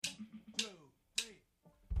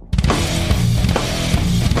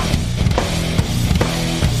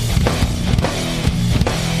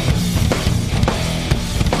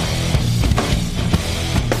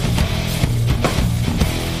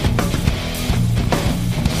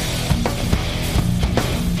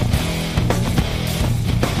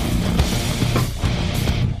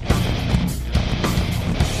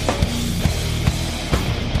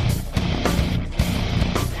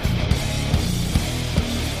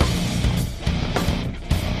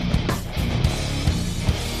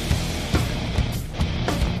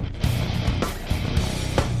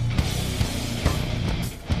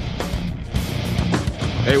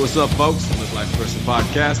What's up, folks? This Life Person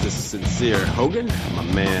Podcast. This is Sincere Hogan, my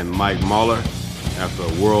man Mike Mahler. After a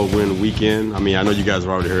whirlwind weekend, I know you guys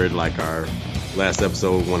have already heard like our last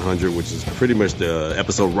episode 100, which is pretty much the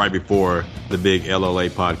episode right before the big LLA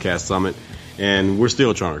podcast summit, and we're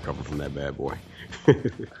still trying to recover from that bad boy.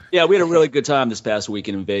 Yeah, we had a really good time this past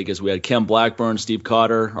weekend in Vegas. We had Ken Blackburn, Steve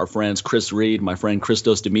Cotter, our friends Chris Reed, my friend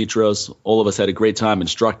Christos Dimitros. All of us had a great time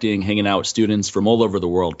instructing, hanging out with students from all over the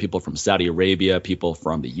world, people from Saudi Arabia, people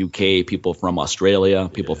from the UK, people from Australia,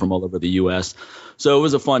 people from all over the US. So it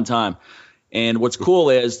was a fun time. And what's cool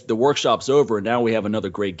is the workshop's over, and now we have another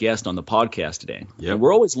great guest on the podcast today. Yep. And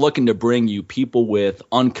we're always looking to bring you people with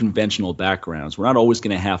unconventional backgrounds. We're not always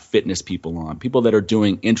going to have fitness people on, people that are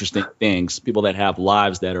doing interesting things, people that have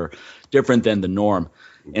lives that are different than the norm.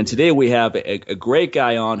 And today we have a great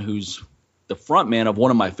guy on who's the front man of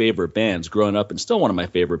one of my favorite bands growing up, and still one of my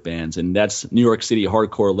favorite bands, and that's New York City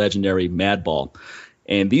hardcore legendary Madball.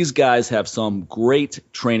 And these guys have some great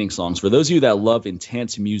training songs. For those of you that love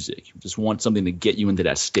intense music, you just want something to get you into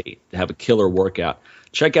that state, to have a killer workout,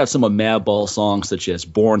 check out some of Madball songs such as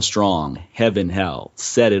Born Strong, Heaven, Hell,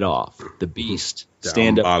 Set It Off, The Beast,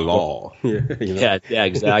 Stand Up. By Law. Yeah,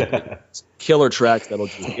 exactly. Killer tracks that'll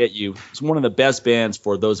just get you. It's one of the best bands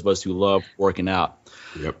for those of us who love working out.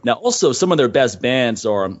 Yep. Now, also, some of their best bands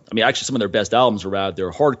are, actually some of their best albums are out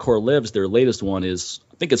there. Hardcore Lives, their latest one is,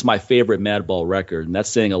 I think it's my favorite Madball record, and that's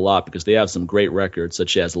saying a lot because they have some great records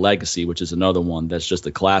such as Legacy, which is another one that's just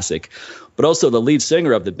a classic. But also the lead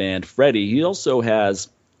singer of the band, Freddy, he also has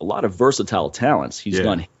a lot of versatile talents. He's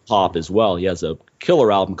done hip-hop as well. He has a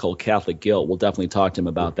killer album called Catholic Guilt. We'll definitely talk to him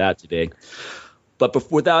about that today.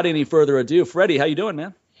 But without any further ado, Freddy, how you doing,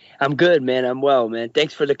 man? I'm good, man. I'm well, man.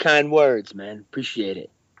 Thanks for the kind words, man. Appreciate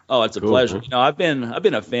it. Oh, it's a pleasure. Man. I've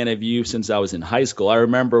been a fan of you since I was in high school. I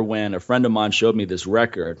remember when a friend of mine showed me this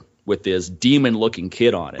record with this demon-looking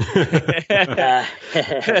kid on it.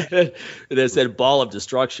 That said "Ball of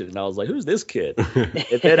Destruction," and I was like, "Who's this kid?"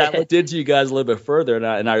 And then I looked into you guys a little bit further,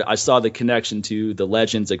 and I saw the connection to the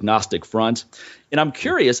Legends Agnostic Front. And I'm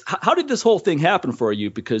curious, how did this whole thing happen for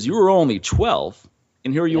you? Because you were only 12,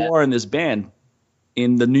 and here you are in this band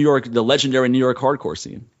in the legendary New York hardcore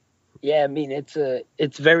scene. Yeah,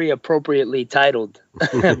 it's very appropriately titled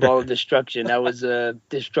Ball of Destruction. I was a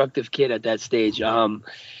destructive kid at that stage. It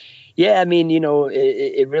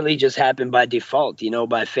really just happened by default,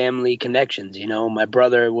 by family connections. My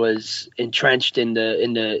brother was entrenched in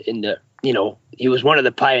the he was one of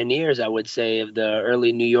the pioneers, I would say, of the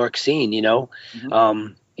early New York scene,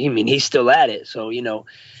 Mm-hmm. He's still at it. So,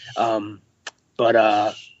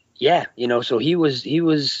 so he was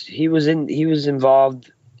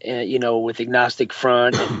involved with Agnostic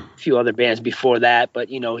Front and a few other bands before that. But,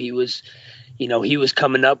 he was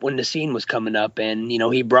coming up when the scene was coming up, and,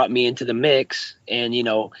 he brought me into the mix, and,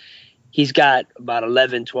 he's got about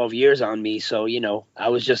 11, 12 years on me. So, I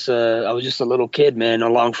was just a little kid, man,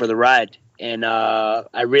 along for the ride. And,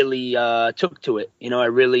 I really, took to it. I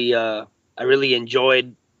really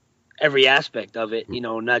enjoyed every aspect of it,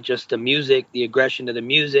 not just the music, the aggression of the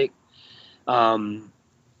music,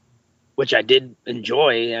 which I did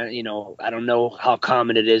enjoy. I don't know how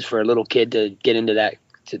common it is for a little kid to get into that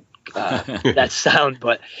that sound,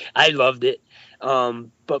 but I loved it.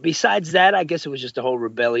 But besides that, I guess it was just the whole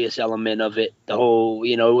rebellious element of it. The whole,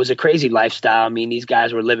 it was a crazy lifestyle. These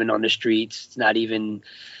guys were living on the streets. It's not even,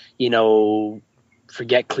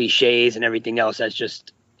 forget cliches and everything else. That's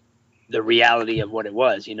just the reality of what it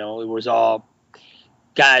was. It was all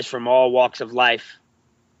guys from all walks of life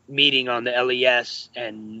meeting on the LES,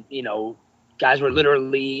 and guys were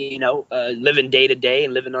literally living day to day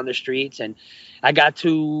and living on the streets, and I got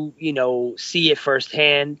to see it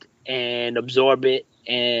firsthand and absorb it.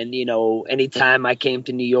 And anytime I came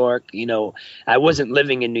to New York, I wasn't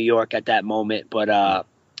living in New York at that moment, but I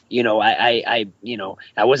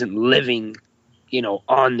wasn't living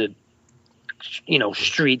on the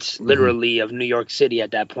streets literally of New York City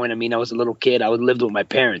at that point. I was a little kid. I lived with my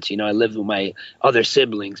parents, I lived with my other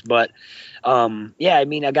siblings, but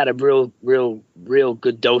I got a real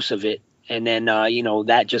good dose of it. And then,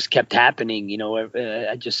 that just kept happening.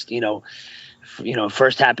 I just,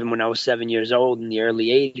 first happened when I was 7 years old in the early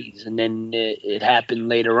 80s. And then it happened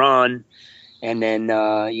later on. And then,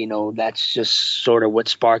 that's just sort of what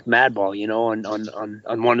sparked Madball.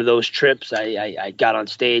 On one of those trips, I got on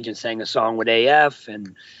stage and sang a song with AF,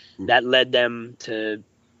 and that led them to,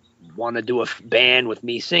 want to do a band with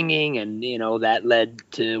me singing, and that led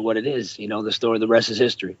to what it is. The story, the rest is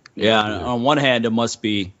history. Yeah, on one hand,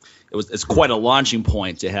 it's quite a launching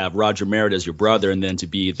point to have Roger Merritt as your brother, and then to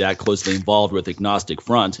be that closely involved with Agnostic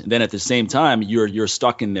Front. And then at the same time, you're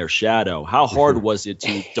stuck in their shadow. How hard was it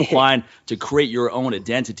to define, to create your own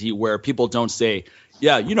identity where people don't say,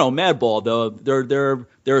 yeah, Madball, though,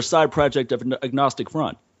 they're a side project of Agnostic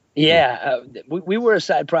Front? Yeah, we were a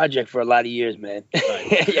side project for a lot of years, man.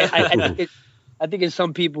 Right. I think in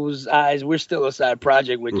some people's eyes, we're still a side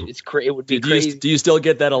project, which it would be crazy. Do you still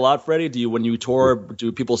get that a lot, Freddie? When you tour,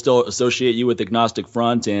 do people still associate you with Agnostic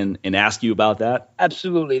Front and ask you about that?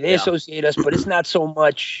 Absolutely, they associate us, but it's not so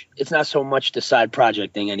much the side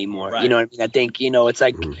project thing anymore. Right. You know what I mean? I think it's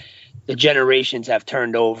like the generations have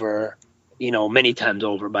turned over, many times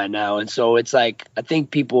over by now, and so it's like I think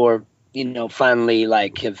people are, finally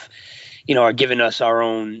are giving us our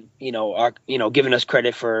own, giving us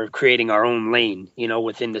credit for creating our own lane,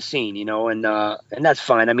 within the scene, and that's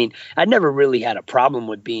fine. I mean, I never really had a problem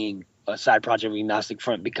with being a side project of Agnostic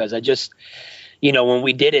Front because I just, when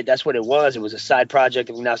we did it, that's what it was. It was a side project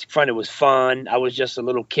of Agnostic Front. It was fun. I was just a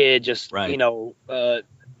little kid, just, right.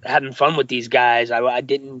 Having fun with these guys. I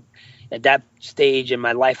didn't, at that stage in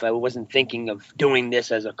my life, I wasn't thinking of doing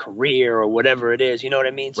this as a career or whatever it is. You know what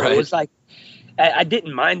I mean? So right. It was like, I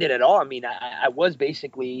didn't mind it at all. I mean, I was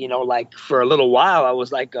basically, like for a little while, I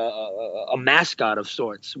was like a mascot of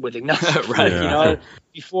sorts with Agnostic. Right. Yeah.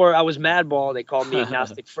 Before I was Madball, they called me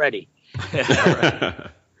Agnostic Freddy. And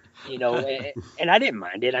I didn't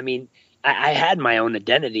mind it. I mean, I had my own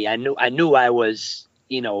identity. I knew I was,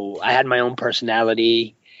 I had my own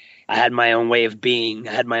personality. I had my own way of being.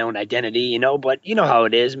 I had my own identity, but you know how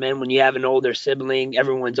it is, man. When you have an older sibling,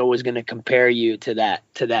 everyone's always going to compare you to that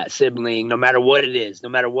sibling, no matter what it is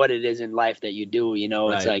in life that you do,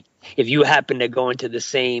 Right. It's like if you happen to go into the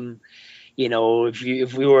same,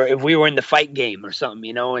 if we were in the fight game or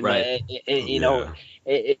something, and right.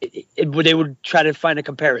 they would try to find a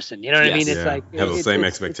comparison. You know what I mean? It's like have the same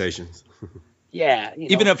expectations. Yeah.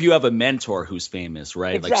 Even if you have a mentor who's famous,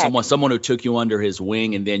 right? Exactly. Like someone who took you under his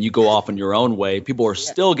wing and then you go off on your own way, people are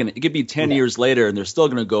still going to, it could be 10 years later and they're still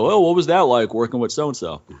going to go, oh, what was that like working with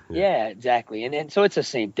so-and-so? Yeah, exactly. And so it's the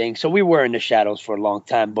same thing. So we were in the shadows for a long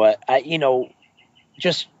time, but when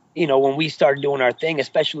we started doing our thing,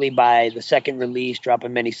 especially by the second release,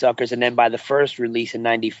 Dropping Many Suckers, and then by the first release in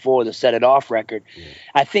 94, the Set It Off record,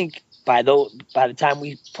 I think by the time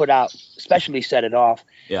we put out, especially Set It Off,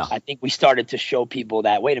 I think we started to show people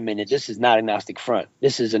that, wait a minute, this is not Agnostic Front.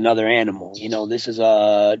 This is another animal. This is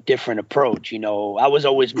a different approach. I was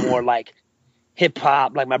always more like hip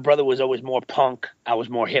hop. Like my brother was always more punk. I was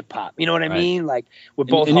more hip hop. You know what I mean? Like we're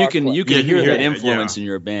both. And you can hear that it, influence in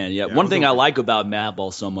your band. Yeah. One thing I like about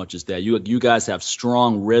Madball so much is that you guys have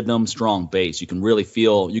strong rhythm, strong bass. You can really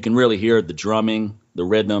hear the drumming, the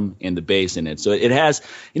rhythm, and the bass in it. So it has,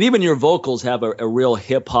 and even your vocals have a real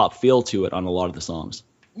hip hop feel to it on a lot of the songs.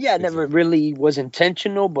 Yeah, it never really was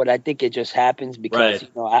intentional, but I think it just happens because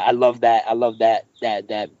I love that. I love that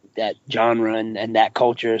genre and that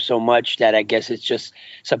culture so much that I guess it's just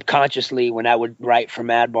subconsciously when I would write for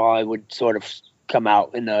Madball, I would sort of come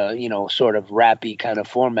out in a sort of rappy kind of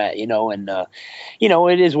format, and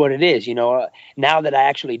it is what it is. Now that I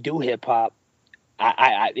actually do hip hop,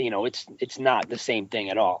 I it's not the same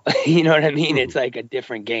thing at all. You know what I mean? It's like a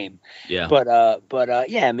different game. Yeah. But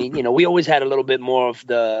yeah, I mean, we always had a little bit more of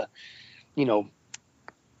the,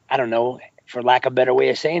 I don't know, for lack of a better way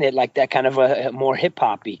of saying it, like that kind of a more hip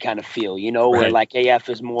hoppy kind of feel, where like AF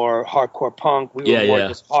is more hardcore punk. We were more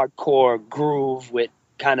just hardcore groove with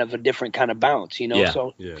kind of a different kind of bounce,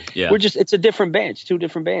 So we're just, it's a different band. It's two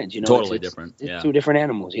different bands, Totally it's different. It's two different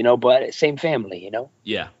animals, but same family,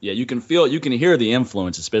 Yeah. You can hear the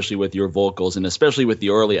influence, especially with your vocals and especially with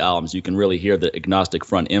the early albums. You can really hear the Agnostic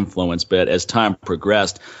Front influence. But as time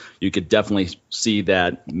progressed, you could definitely see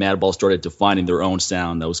that Madball started defining their own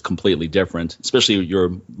sound that was completely different, especially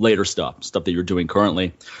your later stuff that you're doing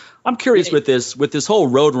currently. I'm curious with this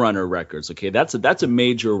whole Roadrunner Records. Okay, that's a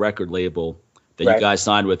major record label that you guys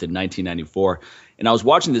signed with in 1994. And I was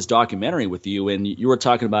watching this documentary with you, and you were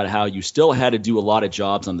talking about how you still had to do a lot of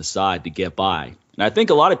jobs on the side to get by. And I think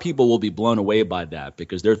a lot of people will be blown away by that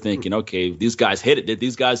because they're thinking, okay, these guys hit it.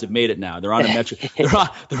 These guys have made it now. They're on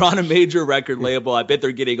they're on a major record label. I bet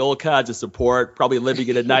they're getting all kinds of support, probably living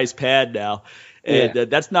in a nice pad now. And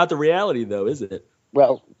that's not the reality, though, is it?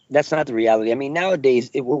 Well, that's not the reality. I mean, nowadays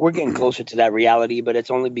we're getting closer to that reality, but it's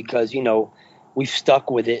only because, we've stuck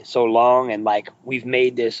with it so long and like we've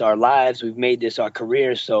made this our lives, we've made this our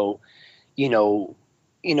careers. So,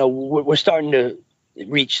 we're starting to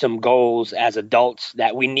reach some goals as adults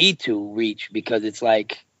that we need to reach, because it's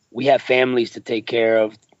like we have families to take care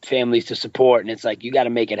of, families to support, and it's like you got to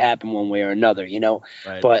make it happen one way or another, you know.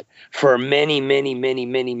 Right. But for many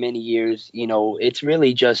years, you know, it's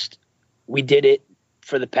really just we did it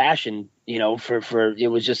for the passion, you know, for it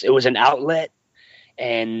was an outlet,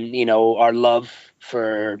 and you know, our love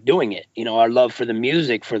for doing it, you know, our love for the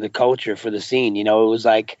music, for the culture, for the scene, you know. It was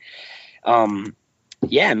like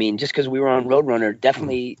yeah, I mean, just because we were on Roadrunner,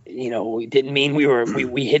 definitely, you know, it didn't mean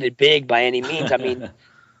we hit it big by any means. I mean,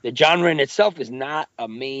 the genre in itself is not a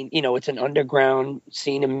main, you know, it's an underground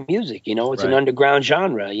scene of music, you know, it's an underground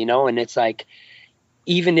genre, you know, and it's like,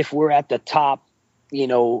 even if we're at the top, you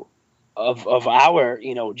know, of our,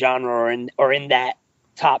 you know, genre, or in that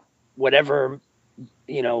top, whatever,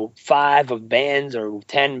 you know, 5 of bands or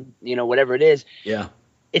 10, you know, whatever it is, yeah,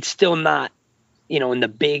 it's still not, you know, in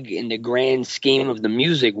the grand scheme of the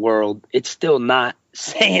music world, it's still not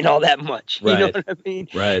saying all that much. You know what I mean?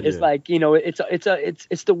 Right. It's like, you know, it's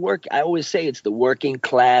the work. I always say it's the working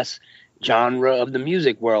class genre of the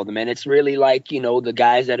music world, man. It's really like, you know, the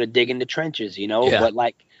guys that are digging the trenches, you know, but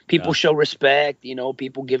like people show respect, you know,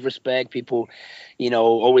 people give respect, people, you know,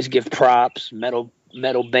 always give props, metal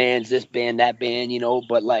bands, this band, that band, you know,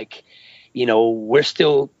 but like, you know, we're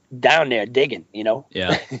still down there digging, you know?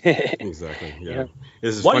 Yeah. Exactly. Yeah. Yeah.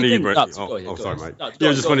 This is What funny. do you think? Sorry, Mike. No, It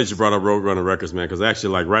was just funny that you brought up Roadrunner Records, man, because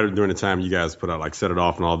actually, like, right during the time you guys put out, like, Set It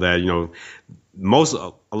Off and all that, you know,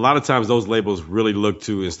 a lot of times those labels really look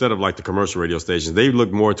to, instead of like the commercial radio stations, they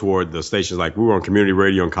look more toward the stations. Like, we were on community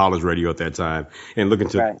radio and college radio at that time, and looking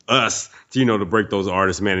to us to, you know, to break those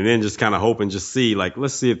artists, man, and then just kind of hope and just see, like,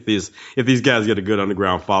 let's see if these guys get a good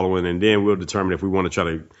underground following, and then we'll determine if we want to try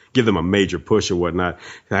to give them a major push or whatnot.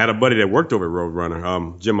 I had a buddy that worked over at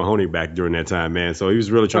Roadrunner, Jim Mahoney, back during that time, man. So he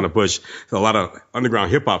was really trying to push a lot of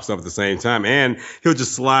underground hip hop stuff at the same time. And he'll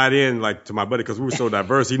just slide in, like, to my buddy, because we were so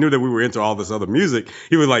diverse. He knew that we were into all this other music.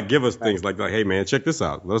 He would, like, give us things like, hey, man, check this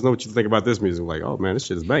out. Let us know what you think about this music. We're like, oh, man, this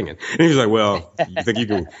shit is banging. And he was like, well, you think you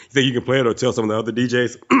can play it, or tell some of the other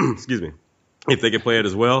DJs, excuse me, if they could play it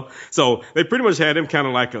as well. So they pretty much had him kind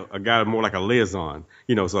of like a guy more like a liaison,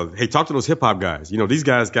 you know. So, hey, talk to those hip hop guys. You know, these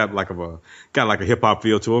guys got like a hip hop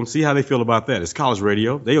feel to them. See how they feel about that. It's college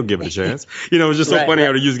radio. They'll give it a chance. You know, it's just so funny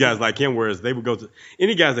how to use guys like him, whereas they would go to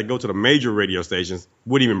any guys that go to the major radio stations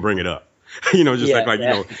wouldn't even bring it up. You know, just you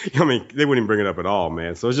know, I mean, they wouldn't even bring it up at all,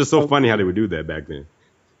 man. So it's just so funny how they would do that back then.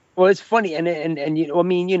 Well, it's funny, and you know, I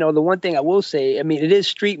mean, you know, the one thing I will say, I mean, it is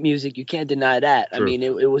street music. You can't deny that. True. I mean,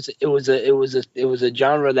 it was a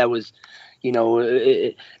genre that was, you know,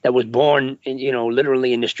 that was born, you know,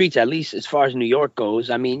 literally in the streets. At least as far as New York goes.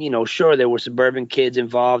 I mean, you know, sure, there were suburban kids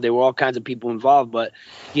involved. There were all kinds of people involved, but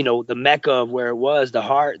you know, the mecca of where it was, the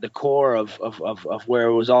heart, the core of where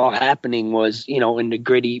it was all happening was, you know, in the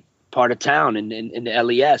gritty part of town and in the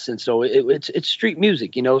LES, and so it's street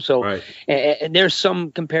music, you know. So and there's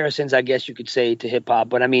some comparisons, I guess you could say, to hip hop,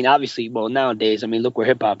 but I mean, obviously, well, nowadays, I mean, look where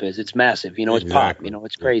hip hop is. It's massive, you know. It's pop, you know.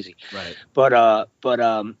 It's crazy, right? But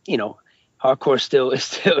you know, hardcore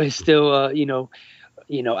is still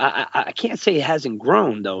you know, I can't say it hasn't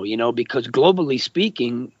grown though, you know, because globally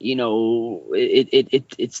speaking, you know,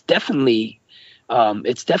 it's definitely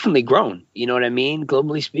grown. You know what I mean?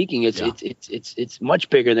 Globally speaking, it's much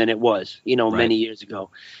bigger than it was, you know, many years ago.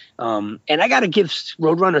 And I got to give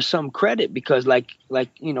Roadrunner some credit, because like,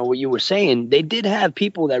 you know, what you were saying, they did have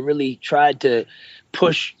people that really tried to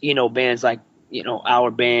push, you know, bands like, you know,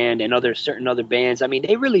 our band and certain other bands. I mean,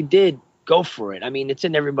 they really did go for it. I mean, it's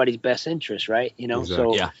in everybody's best interest, right? You know,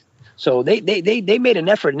 exactly. So they made an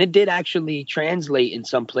effort, and it did actually translate in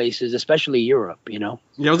some places, especially Europe, you know.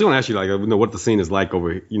 Yeah, I was going to ask you, like, you know, what the scene is like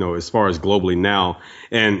over, you know, as far as globally now,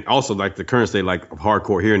 and also like the current state, like, of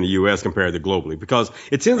hardcore here in the U.S. compared to globally, because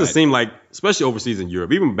it tends to seem like, especially overseas in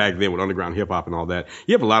Europe, even back then with underground hip hop and all that,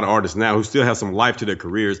 you have a lot of artists now who still have some life to their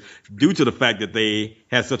careers due to the fact that they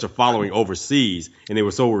had such a following overseas, and they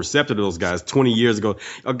were so receptive to those guys 20 years ago.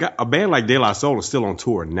 A band like De La Soul is still on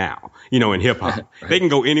tour now, you know, in hip hop. They can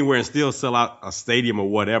go anywhere and still sell out a stadium or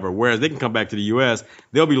whatever, whereas they can come back to the U.S.,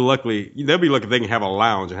 they'll be lucky if they can have a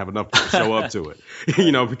lounge and have enough to show up to it,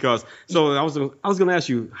 you know, because, so I was going to ask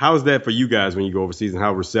you, how is that for you guys when you go overseas, and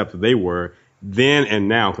how receptive they were then and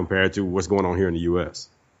now compared to what's going on here in the U.S.?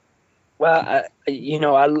 Well, you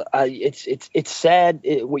know, it's sad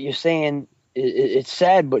what you're saying. It's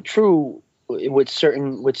sad but true with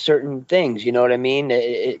certain things. You know what I mean?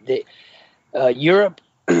 Europe,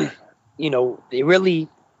 you know,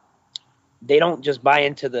 they don't just buy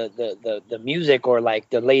into the music or like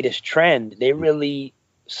the latest trend. They really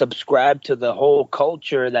subscribe to the whole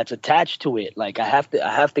culture that's attached to it. Like I have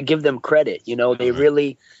to give them credit. They're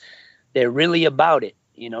really about it.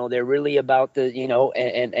 They're really about the,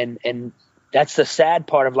 and that's the sad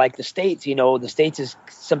part of like the States. The States is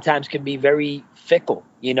sometimes can be very fickle.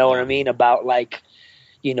 You know what I mean? About like,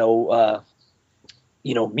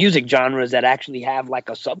 music genres that actually have like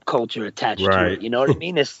a subculture attached to it. You know what I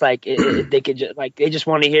mean? It's like they could just like they just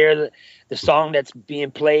want to hear the song that's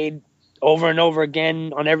being played over and over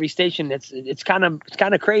again on every station. It's kind of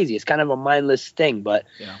crazy. It's kind of a mindless thing, but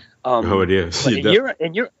it is. But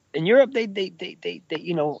in Europe, they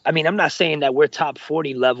I mean, I'm not saying that we're top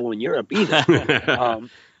 40 level in Europe either.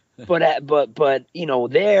 But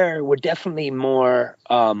there we're definitely more.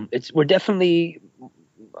 We're definitely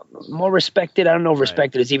more respected. I don't know if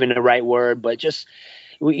respected is even the right word, but just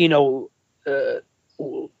we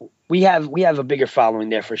have a bigger following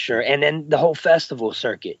there for sure. And then the whole festival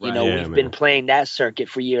circuit. We've been playing that circuit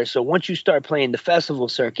for years. So once you start playing the festival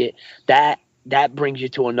circuit, that brings you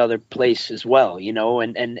to another place as well,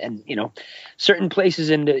 and certain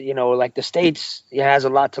places in the, like the States, it has a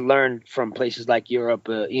lot to learn from places like Europe,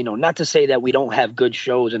 not to say that we don't have good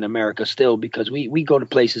shows in America still, because we go to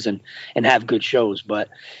places and have good shows, but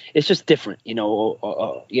it's just different,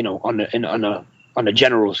 on a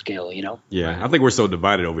general scale, Yeah, I think we're so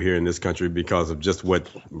divided over here in this country because of just what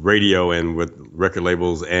radio and what record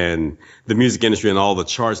labels and the music industry and all the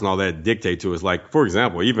charts and all that dictate to us. Like, for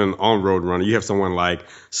example, even on Roadrunner, you have someone like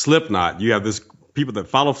Slipknot. You have this people that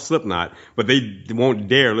follow Slipknot, but they won't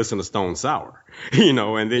dare listen to Stone Sour.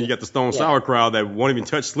 And then you got the Stone Sour crowd that won't even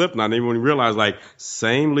touch Slipknot. And they won't even realize, like,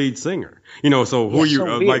 same lead singer. So who are you,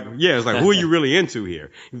 it's like, who are you really into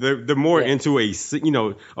here? They're more into a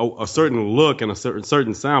certain look and a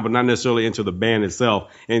certain sound, but not necessarily into the band itself.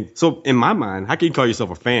 And so in my mind, how can you call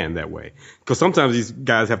yourself a fan that way? Because sometimes these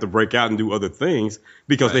guys have to break out and do other things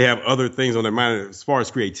because they have other things on their mind as far as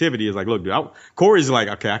creativity. Is like, look, dude, Corey's like,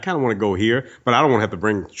 okay, I kind of want to go here, but I don't want to have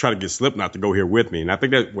to try to get Slipknot to go here with me. And I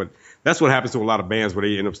think that's what happens to a lot of bands where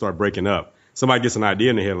they end up start breaking up. Somebody gets an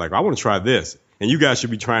idea in their head, like, I want to try this. And you guys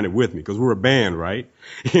should be trying it with me because we're a band, right?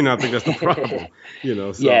 I think that's the problem.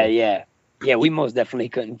 So. Yeah, we most definitely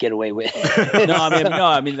couldn't get away with it. No,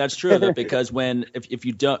 I mean that's true though, because if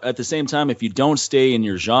you don't, at the same time, if you don't stay in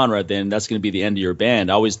your genre, then that's going to be the end of your band.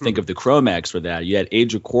 I always think of the Cro-Mags for that. You had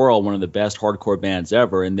Age of Quarrel, one of the best hardcore bands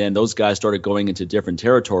ever, and then those guys started going into different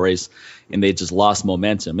territories, and they just lost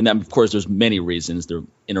momentum. And then, of course, there's many reasons. The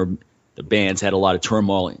bands had a lot of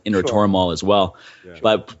inner turmoil as well. Yeah.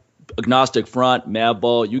 But Agnostic Front,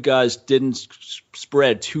 Madball, you guys didn't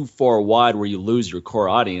spread too far wide where you lose your core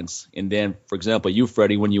audience. And then, for example, you,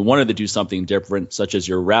 Freddie, when you wanted to do something different, such as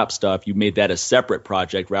your rap stuff, you made that a separate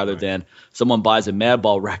project rather than someone buys a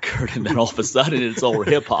Madball record and then all of a sudden it's all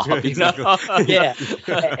hip hop. Yeah.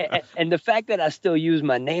 And the fact that I still use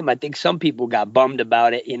my name, I think some people got bummed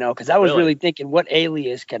about it, because I was really thinking, what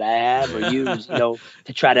alias could I have or use, to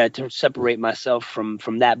try to separate myself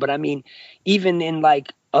from that. But I mean, even in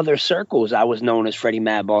like other circles, I was known as Freddie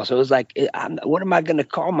Madball. So it was like, what am I going to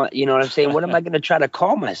call what am I going to try to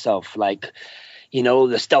call myself? Like,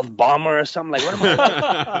 the stealth bomber or something? Like, what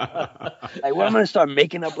am I going to start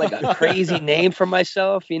making up like a crazy name for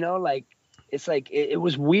myself? Like, it's like, it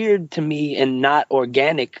was weird to me and not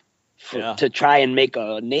organic to try and make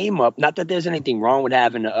a name up. Not that there's anything wrong with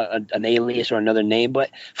having an alias or another name, but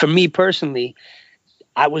for me personally,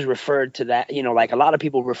 I was referred to that, like a lot of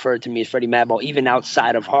people referred to me as Freddie Madball, even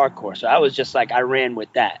outside of hardcore. So I was just like, I ran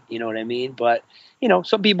with that, you know what I mean? But,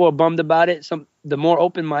 some people are bummed about it. The more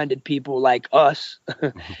open-minded people like us,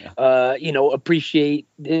 appreciate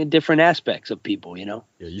the different aspects of people, Yeah,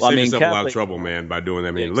 you save yourself a lot of trouble, man, by doing that.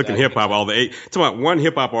 I mean, look at hip-hop, talking about one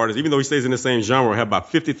hip-hop artist, even though he stays in the same genre, have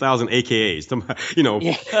about 50,000 AKAs. Talking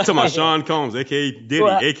about Sean Combs, a.k.a. Diddy,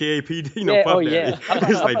 a.k.a. P. Puff Daddy.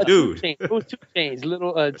 It's like, dude. It was 2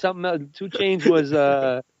 Chainz. Something else. 2 Chainz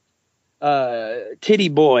was... Titty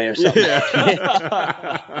Boy or something.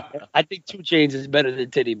 I think 2 Chainz is better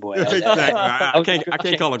than Titty Boy. Exactly. I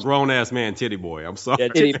can't call a grown ass man Titty Boy. I'm sorry. Yeah,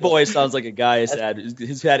 Titty Boy sounds like a guy who's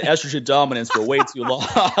had estrogen dominance for way too long.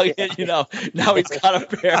 Now he's got a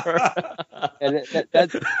pair. And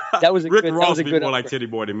that was a Rick good. Ross That was a good more like Titty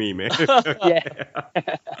Boy to me, man. Yeah,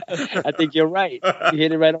 I think you're right. You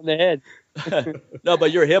hit it right on the head. No,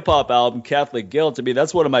 but your hip hop album, Catholic Guilt, to me,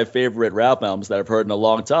 that's one of my favorite rap albums that I've heard in a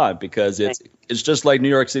long time because it's just like New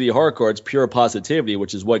York City hardcore. It's pure positivity,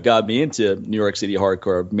 which is what got me into New York City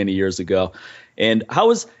hardcore many years ago. And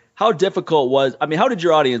how difficult was? I mean, how did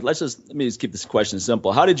your audience? Let me just keep this question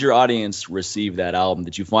simple. How did your audience receive that album?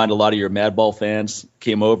 Did you find a lot of your Madball fans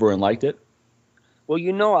came over and liked it?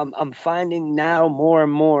 Well, I'm finding now more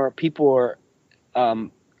and more people are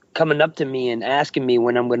coming up to me and asking me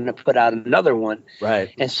when I'm going to put out another one. Right.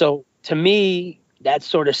 And so to me, that's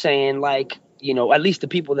sort of saying like, at least the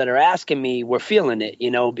people that are asking me were feeling it,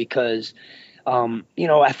 because,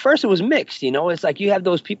 at first it was mixed, it's like you have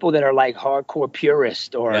those people that are like hardcore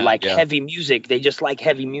purists or heavy music. They just like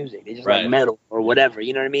heavy music. They just like metal or whatever.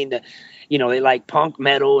 You know what I mean? They like punk,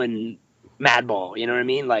 metal, and Madball. You know what I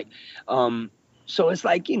mean? Like, so it's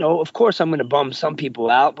like, of course I'm going to bum some people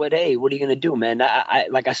out, but hey, what are you going to do, man? I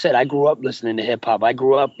like I said, I grew up listening to hip hop. I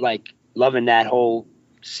grew up like loving that whole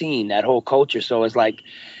scene, that whole culture. So it's like,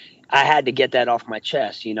 I had to get that off my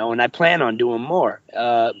chest, and I plan on doing more.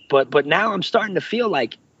 But now I'm starting to feel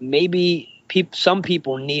like maybe some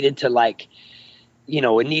people needed to like,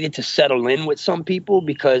 it needed to settle in with some people,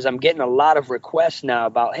 because I'm getting a lot of requests now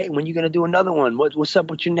about, hey, when you going to do another one? What's up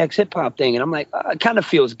with your next hip hop thing? And I'm like, it kind of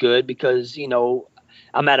feels good because,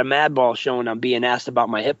 I'm at a Madball show and I'm being asked about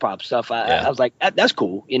my hip hop stuff. I was like, that's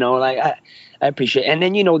cool. I appreciate it. And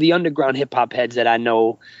then, the underground hip hop heads that I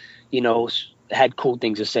know, had cool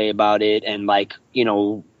things to say about it and like,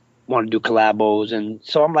 want to do collabos. And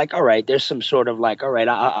so I'm like, all right, there's some sort of like, all right,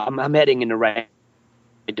 I'm heading in the right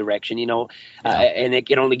direction, and it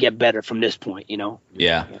can only get better from this point,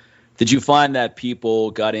 Yeah. Did you find that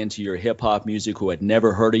people got into your hip hop music who had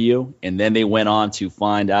never heard of you and then they went on to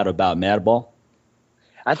find out about Madball?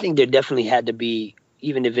 I think there definitely had to be,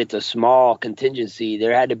 even if it's a small contingency,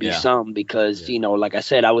 there had to be some, because, like I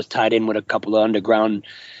said, I was tied in with a couple of underground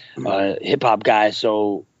hip hop guys.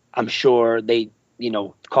 So I'm sure they,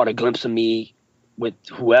 caught a glimpse of me with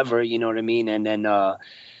whoever, you know what I mean? And then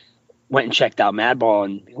went and checked out Madball,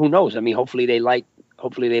 and who knows? I mean, hopefully they like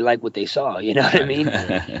what they saw, you know what I mean?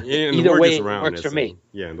 Either way, it works for me.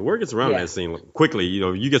 Yeah, and the word gets around that scene quickly.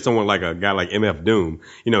 You get someone like a guy like MF Doom,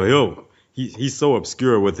 he's so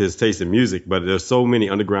obscure with his taste in music, but there's so many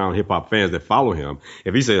underground hip hop fans that follow him.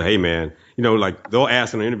 If he says, hey man, like they'll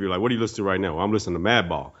ask in an interview, like, what do you listen to right now? Well, I'm listening to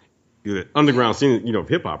Madball. The underground scene, of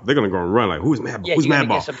hip hop, they're going to go and run like, who's Madball? Yeah, who's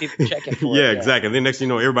Madball? Get some people checking for yeah, exactly. And then next thing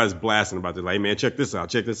you know, everybody's blasting about this. Like, hey man, check this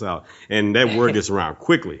out. And that word gets around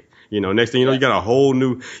quickly. Next thing you know, you got a whole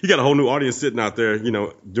new audience sitting out there,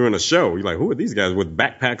 during a show. You're like, who are these guys with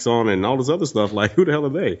backpacks on and all this other stuff? Like, who the hell are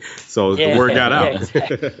they? So the word got out.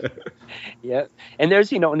 Exactly. Yeah. And there's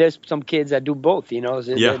some kids that do both,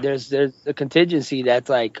 there's a contingency that's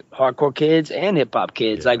like hardcore kids and hip hop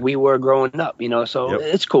kids, like we were growing up, so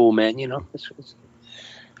it's cool, man. It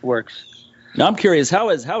works. Now I'm curious, how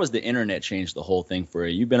has the internet changed the whole thing for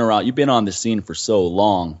you? You've been on the scene for so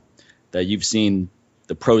long that you've seen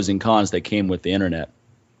the pros and cons that came with the internet.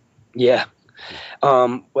 Yeah.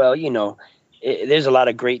 Well, there's a lot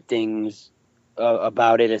of great things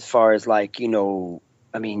about it, as far as like,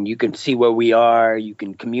 I mean, you can see where we are, you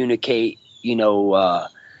can communicate, you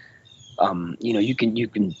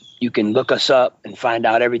can look us up and find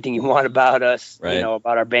out everything you want about us, about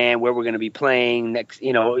our band, where we're going to be playing next,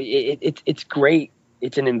 it's great.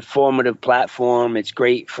 It's an informative platform. It's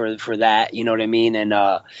great for that, you know what I mean? And,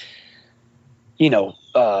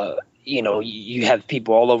 you have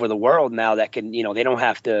people all over the world now that can, they don't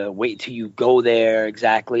have to wait till you go there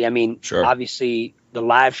exactly. I mean, Obviously the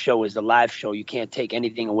live show is the live show. You can't take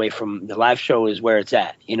anything away from the live show is where it's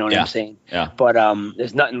at. You know what I'm saying? Yeah. But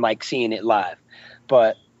there's nothing like seeing it live.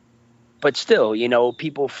 But still,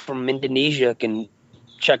 people from Indonesia can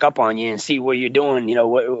check up on you and see what you're doing.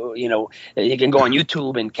 You can go on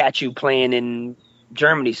YouTube and catch you playing in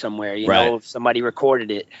Germany somewhere, if somebody recorded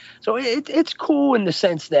it. So it's cool in the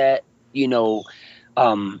sense that,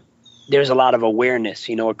 there's a lot of awareness,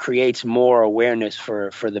 it creates more awareness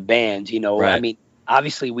for the bands, I mean,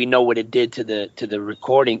 obviously we know what it did to the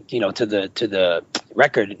recording, to the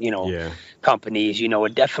record, companies,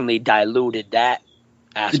 it definitely diluted that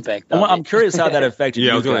aspect of I'm it. curious how that affected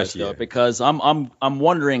you guys, though, because I'm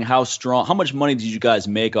wondering how much money did you guys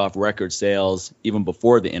make off record sales even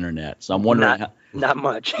before the internet? So I'm wondering not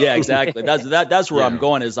much. Yeah, exactly. That's where I'm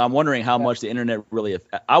going. Is I'm wondering how much the internet really.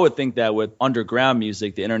 I would think that with underground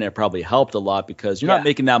music, the internet probably helped a lot, because you're not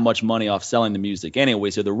making that much money off selling the music anyway.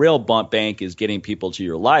 So the real bump bank is getting people to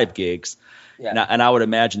your live gigs. Yeah. And I would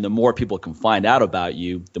imagine the more people can find out about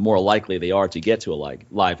you, the more likely they are to get to a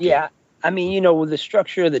live gig. Yeah. I mean, with the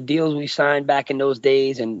structure of the deals we signed back in those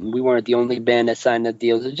days, and we weren't the only band that signed the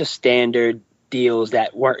deals. It's just standard deals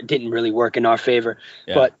that didn't really work in our favor.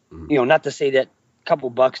 Yeah. But, not to say that a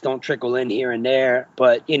couple bucks don't trickle in here and there,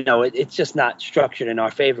 but, it's just not structured in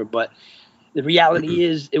our favor. But the reality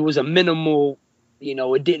is it was a minimal,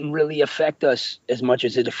 it didn't really affect us as much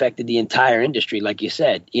as it affected the entire industry, like you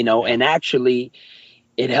said, and actually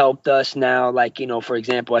it helped us now. Like, for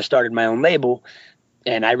example, I started my own label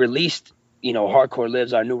and I released, Hardcore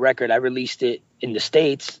Lives, our new record. I released it in the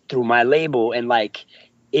States through my label, and like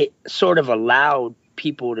it sort of allowed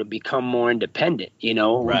people to become more independent,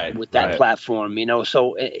 with that platform,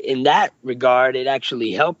 so in that regard, it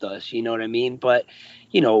actually helped us, you know what I mean? But,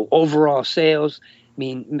 overall sales, I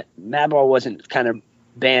mean, Madball wasn't the kind of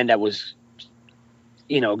band that was,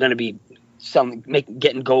 going to be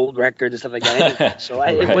getting gold records and stuff like that anyway. So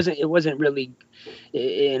it wasn't really,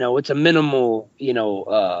 it's a minimal,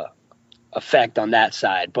 effect on that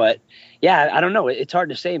side. But yeah, I don't know. It's hard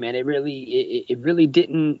to say, man. It really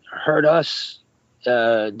didn't hurt us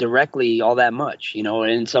directly all that much, and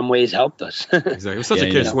in some ways helped us. Exactly. It was such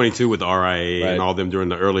a catch-22 with the RIA and all them during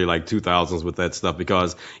the early 2000s with that stuff,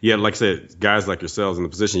 because you had, like I said, guys like yourselves in the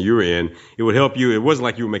position you were in. It would help you. It wasn't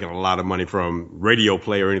like you were making a lot of money from radio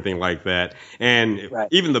play or anything like that. And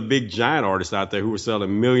even the big giant artists out there who were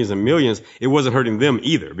selling millions and millions, it wasn't hurting them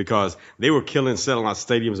either, because they were selling out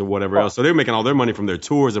stadiums or whatever else. So they were making all their money from their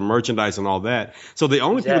tours and merchandise and all that. So the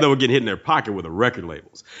only people that were getting hit in their pocket were the record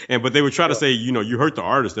labels. But they would try to say, you hurt the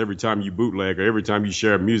artist every time you bootleg or every time you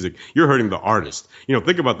share music. You're hurting the artist.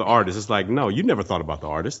 Think about the artist. It's like, no, you never thought about the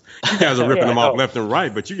artist. You guys are ripping them off left and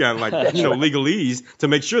right, but you got legalese to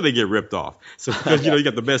make sure they get ripped off. So because you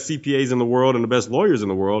got the best CPAs in the world and the best lawyers in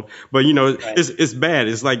the world, but it's bad.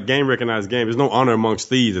 It's like game recognized game. There's no honor amongst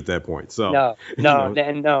thieves at that point. So and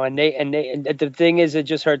the thing is, it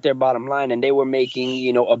just hurt their bottom line, and they were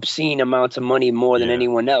making obscene amounts of money more than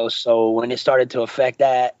anyone else. So when it started to affect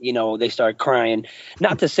that, they started crying.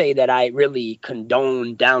 Not to say that I really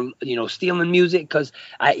condone stealing music, because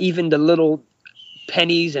even the little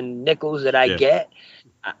pennies and nickels that I get,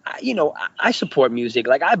 I support music.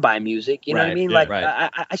 Like, I buy music, you know what I mean?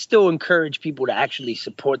 I still encourage people to actually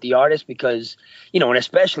support the artist, because, and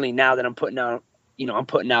especially now that I'm putting out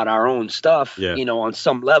our own stuff, on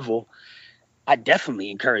some level, I definitely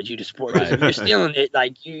encourage you to support us. If you're stealing it,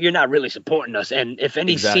 you're not really supporting us. And if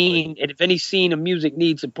any scene of music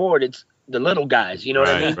needs support, it's the little guys, you know what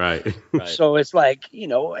I mean? Right. So it's like,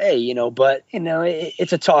 hey, but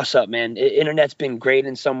it's a toss up, man. Internet's been great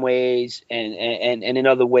in some ways, and in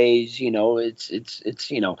other ways,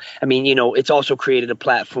 it's I mean, it's also created a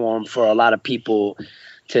platform for a lot of people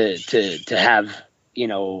to have,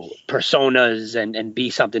 personas and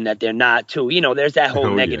be something that they're not too. There's that whole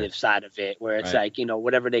negative side of it, where it's like,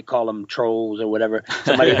 whatever they call them, trolls or whatever.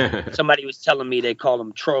 Somebody was telling me they call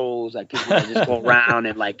them trolls, like people that just go around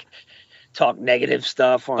and talk negative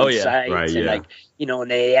stuff on sites, and and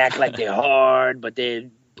they act like they're hard, but they're,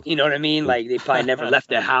 you know what I mean? Like, they probably never left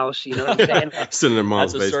their house, you know what I'm saying? Sitting in their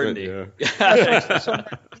mom's basement.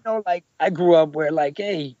 So, I grew up where,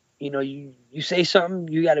 hey, you say something,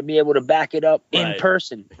 you got to be able to back it up in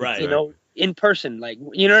person, in person,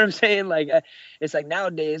 you know what I'm saying? It's like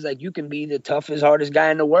nowadays, you can be the toughest, hardest guy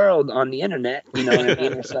in the world on the internet, you know what I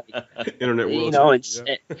mean? It's like, internet world,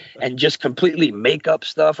 and just completely make up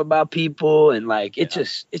stuff about people, and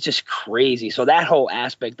it's just crazy. So that whole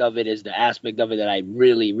aspect of it is the aspect of it that I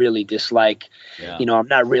really, really dislike. I'm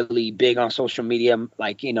not really big on social media.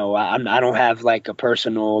 I don't have a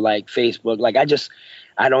personal Facebook.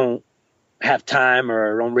 I don't have time,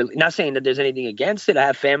 or don't really, not saying that there's anything against it. I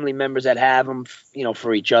have family members that have them,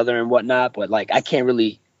 for each other and whatnot, but I can't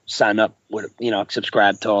really sign up with,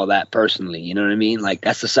 subscribe to all that personally. You know what I mean?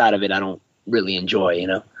 That's the side of it I don't really enjoy,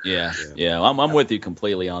 Yeah. I'm with you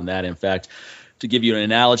completely on that. In fact, to give you an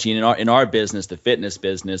analogy, in our business, the fitness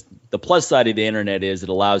business, the plus side of the internet is it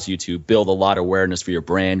allows you to build a lot of awareness for your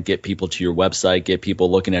brand, get people to your website, get people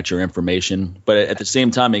looking at your information. But at the same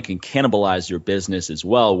time, it can cannibalize your business as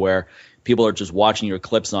well, where people are just watching your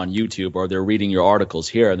clips on YouTube, or they're reading your articles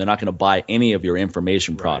here, and they're not going to buy any of your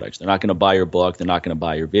information products. They're not going to buy your book. They're not going to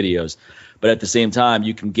buy your videos. But at the same time,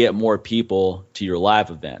 you can get more people to your live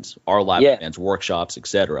events, our live events, workshops,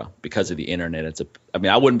 etc., because of the internet.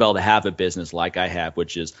 I wouldn't be able to have a business like I have,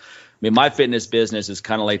 which is, my fitness business is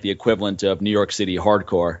kind of like the equivalent of New York City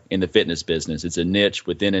hardcore in the fitness business. It's a niche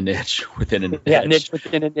within a niche within a niche. Yeah, niche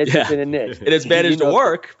within a niche within a niche. And it's managed to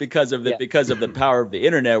work because of the power of the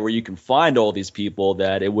internet, where you can find all these people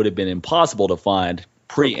that it would have been impossible to find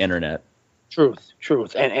pre-internet. Truth.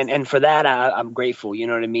 And for that, I'm grateful. You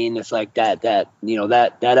know what I mean? It's like that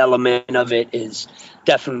element of it is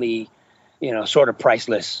definitely, sort of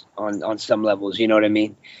priceless on some levels. You know what I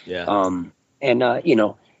mean? Yeah.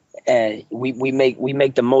 We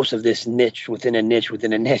make the most of this niche within a niche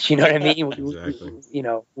within a niche. You know what I mean? Exactly.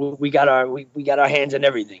 We got our hands in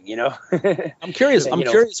everything. I'm curious. I'm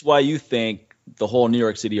curious why you think the whole New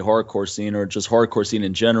York City hardcore scene, or just hardcore scene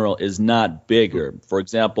in general, is not bigger. For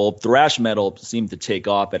example, thrash metal seemed to take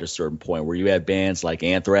off at a certain point where you had bands like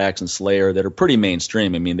Anthrax and Slayer that are pretty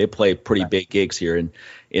mainstream. I mean, they play pretty big gigs here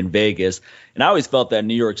in Vegas. And I always felt that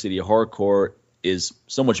New York City hardcore is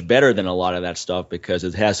so much better than a lot of that stuff because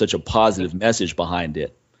it has such a positive message behind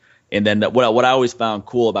it. And then what I always found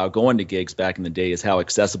cool about going to gigs back in the day is how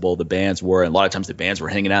accessible the bands were. And a lot of times the bands were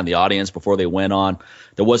hanging out in the audience before they went on.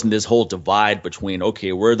 There wasn't this whole divide between,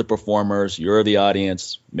 okay, we're the performers, you're the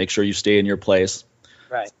audience, make sure you stay in your place.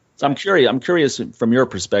 Right. So I'm curious from your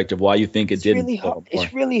perspective why you think it didn't.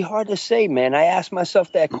 It's really hard to say, man. I ask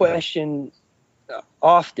myself that question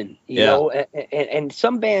often, you know, and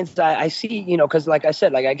some bands I see, you know, because like I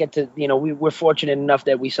said, like I get to, you know, we're fortunate enough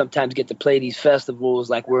that we sometimes get to play these festivals.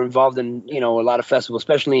 Like we're involved in, you know, a lot of festivals,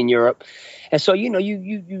 especially in Europe. And so, you know,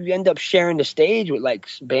 you end up sharing the stage with like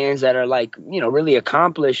bands that are like, you know, really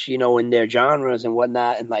accomplished, you know, in their genres and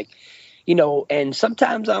whatnot. And like, you know, and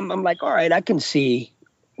sometimes I'm like, all right, I can see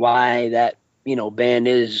why that, you know, band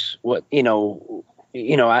is what, you know,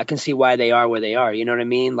 I can see why they are where they are. You know what I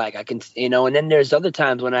mean? Like I can, you know, and then there's other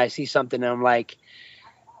times when I see something and I'm like,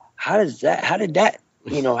 how did that,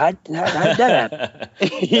 you know, how did that happen?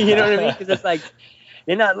 You know what I mean? Because it's like,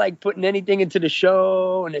 they're not like putting anything into the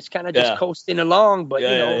show and it's kind of just coasting along, but you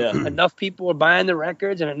know, enough people are buying the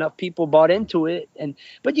records and enough people bought into it.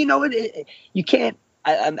 But you know, you can't,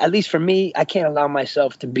 at least for me, I can't allow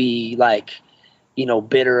myself to be like, you know,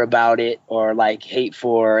 bitter about it or like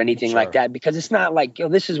hateful or anything like that, because it's not like, yo,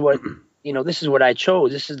 this is what, you know, this is what I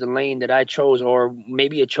chose. This is the lane that I chose, or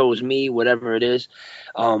maybe it chose me, whatever it is.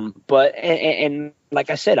 But like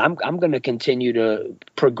I said, I'm going to continue to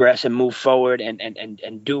progress and move forward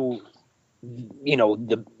and do, you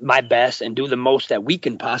know, my best and do the most that we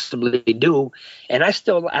can possibly do. And I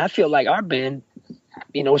feel like our band,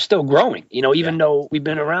 you know, it's still growing, you know, even though we've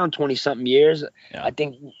been around 20 something years. I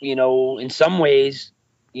think, you know, in some ways,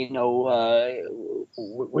 you know,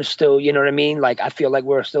 we're still, you know what I mean? Like, I feel like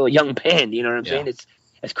we're still a young band, you know what I'm saying? It's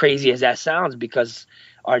as crazy as that sounds because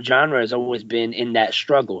our genre has always been in that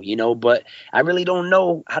struggle, you know, but I really don't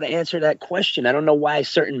know how to answer that question. I don't know why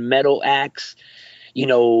certain metal acts, you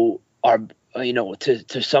know, are, you know,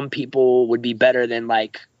 to some people would be better than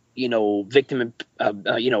like, you know,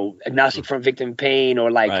 you know, Agnostic Front, Victim in Pain,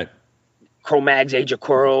 or like Cro-Mag's Age of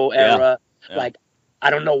Coral era. Like, I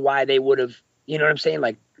don't know why they would have, you know what I'm saying?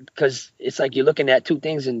 Like, because it's like you're looking at two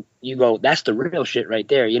things and you go, that's the real shit right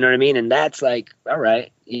there. You know what I mean? And that's like, all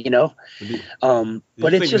right, you know.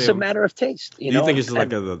 But it's just a matter of taste. You know? Do you think it's just like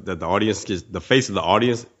the audience, the face of the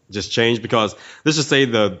audience just changed? Because let's just say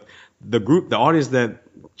the audience that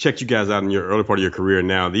checked you guys out in your early part of your career,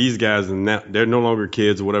 now these guys, they're no longer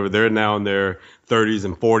kids or whatever. They're now in their 30s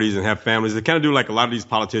and 40s and have families. They kind of do like a lot of these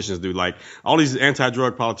politicians do. Like all these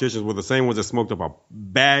anti-drug politicians were the same ones that smoked up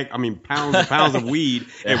pounds and pounds of weed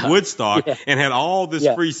at Woodstock and had all this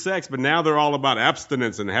free sex. But now they're all about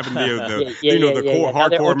abstinence and having the core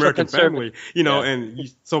hardcore American family, you know. And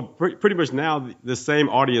so pretty much now the same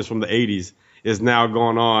audience from the 80s is now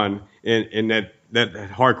going on in that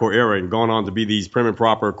hardcore era and gone on to be these prim and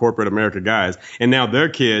proper corporate America guys. And now their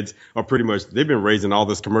kids are pretty much, they've been raised in all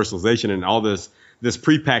this commercialization and all this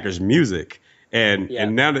prepackaged music. And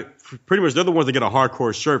now that pretty much they're the ones that get a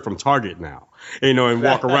hardcore shirt from Target now, you know, and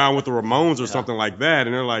walk around with the Ramones or something like that.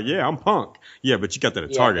 And they're like, yeah, I'm punk. Yeah, but you got that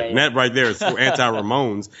at Target. And that right there is so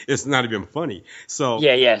anti-Ramones. It's not even funny. So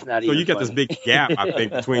it's not even so you got this big gap, I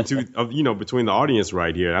think, between between the audience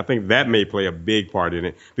right here. And I think that may play a big part in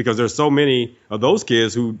it because there's so many of those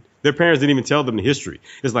kids who their parents didn't even tell them the history.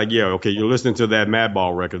 It's like, yeah, okay, you're listening to that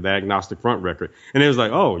Madball record, the Agnostic Front record. And it was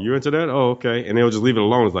like, oh, you're into that? Oh, okay. And they'll just leave it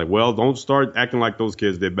alone. It's like, well, don't start acting like those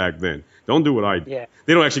kids did back then. Don't do what I did. Yeah.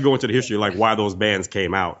 They don't actually go into the history like why those bands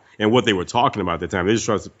came out and what they were talking about at the time. They just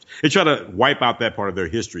try to wipe out that part of their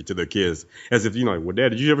history to their kids as if, you know, like, well, Dad,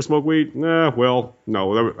 did you ever smoke weed? Nah, well,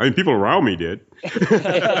 no. I mean, people around me did.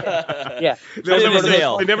 Yeah.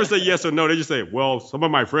 They never say yes or no. They just say, well, some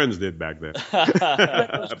of my friends did back then.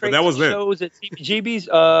 But that was it. Shows at CBGB's?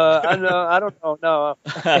 I don't know. No.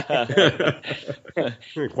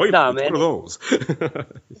 Quite one of those.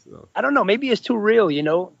 So. I don't know. Maybe it's too real, you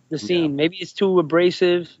know, the scene. Yeah. Maybe it's too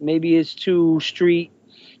abrasive. Maybe it's too street.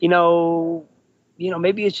 You know,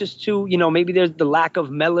 maybe it's just too, you know, maybe there's the lack of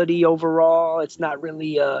melody overall. It's not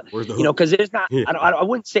really, you know, because there's not, I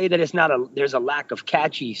wouldn't say that there's a lack of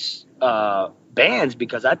catchy bands,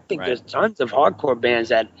 because I think there's tons of hardcore bands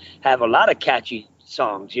that have a lot of catchy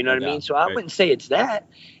songs. You know what I Yeah, mean? So I wouldn't say it's that.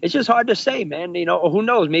 It's just hard to say, man. You know, who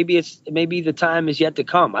knows? Maybe the time is yet to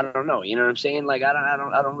come. I don't know. You know what I'm saying? Like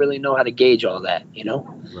I don't really know how to gauge all that. You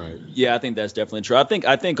know? Right. Yeah, I think that's definitely true. I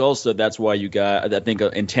think also that's why I think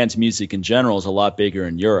intense music in general is a lot bigger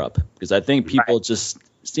in Europe, because I think people just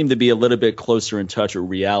seem to be a little bit closer in touch with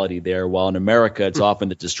reality there, while in America it's often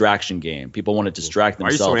the distraction game. People want to distract Why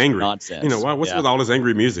are you themselves so angry? with nonsense. You know, what's with all this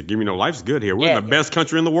angry music? You know, life's good here. We're in the best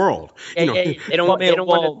country in the world. You know, They don't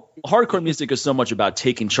want hardcore music is so much about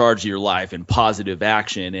taking charge of your life and positive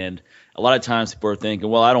action, and a lot of times people are thinking,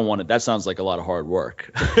 well, I don't want it. That sounds like a lot of hard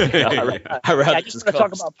work. I just want to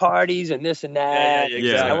talk about parties and this and that.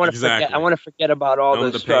 Yeah, I want to forget about all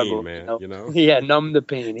numb the pain, struggle, man. You know? Yeah, numb the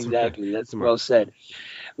pain. Exactly. That's well said.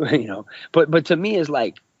 You know, but to me, it's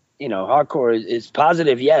like, you know, hardcore is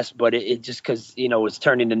positive, yes, but it just because, you know, it's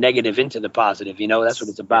turning the negative into the positive. You know, that's what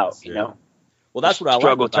it's about. You know. Well, that's what I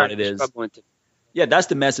like about it is. Yeah, that's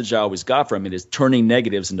the message I always got from it, is turning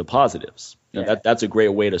negatives into positives. You know, that's a great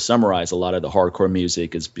way to summarize a lot of the hardcore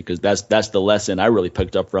music, is because that's the lesson I really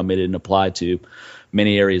picked up from it and applied to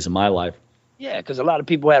many areas of my life. Yeah, because a lot of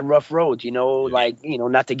people had rough roads, you know, like, you know,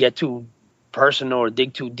 not to get too personal or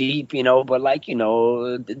dig too deep, you know, but like, you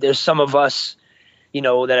know, there's some of us, you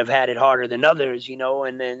know, that have had it harder than others, you know,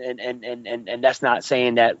 and that's not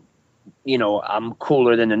saying that, you know, I'm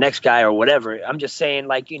cooler than the next guy or whatever. I'm just saying,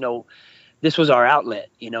 like, you know, this was our outlet,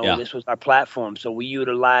 you know, this was our platform. So we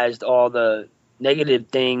utilized all the negative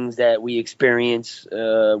things that we experience,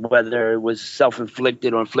 whether it was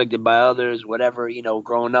self-inflicted or inflicted by others, whatever, you know,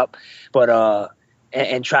 growing up, but,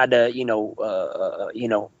 and tried to,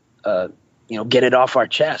 get it off our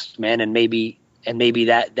chest, man. And maybe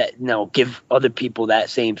that, you know, give other people that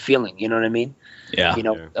same feeling, you know what I mean? Yeah. You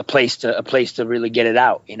know, a place to really get it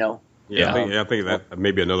out, you know? Yeah. I think that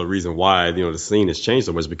may be another reason why, you know, the scene has changed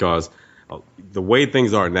so much, because the way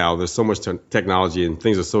things are now, there's so much technology and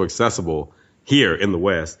things are so accessible here in the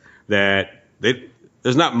West that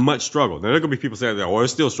there's not much struggle. Now, there are going to be people saying, oh,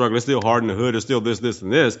 it's still struggling, it's still hard in the hood, it's still this,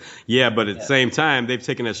 and this. Yeah, but at the same time, they've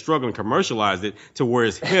taken that struggle and commercialized it to where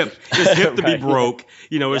it's hip. It's hip to be broke.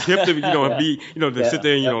 You know, it's hip to, you know, be, you know, to sit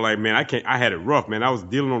there and, you know, like, man, I had it rough, man. I was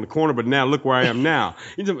dealing on the corner, but now look where I am now.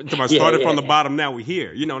 You know, I started from the bottom, now we're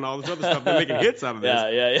here. You know, and all this other stuff. They're making hits out of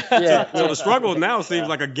this. So the struggle now seems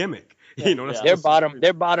like a gimmick. You know, their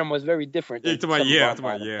bottom was very different. Now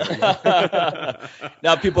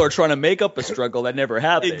people are trying to make up a struggle that never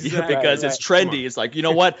happened because it's trendy. It's like, you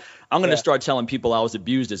know what? I'm going to start telling people I was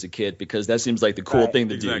abused as a kid because that seems like the cool thing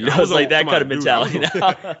to do. You know, it's like that kind of mentality.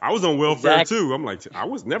 I was on welfare too. I'm like, I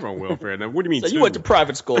was never on welfare. Now, what do you mean? So you went to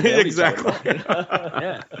private school? Exactly.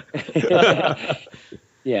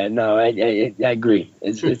 Yeah. No, I agree.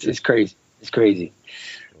 It's crazy. It's crazy.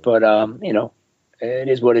 But you know. It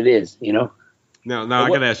is what it is, you know. Now I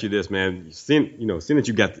got to ask you this, man. Seeing that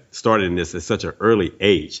you got started in this at such an early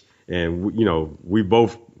age, and you know we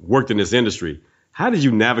both worked in this industry. How did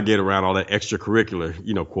you navigate around all that extracurricular,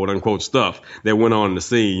 you know, quote unquote stuff that went on in the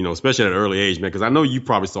scene, you know, especially at an early age, man? Because I know you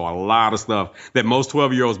probably saw a lot of stuff that most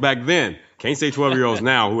 12-year-olds back then, can't say 12-year-olds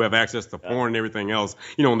now who have access to porn and everything else,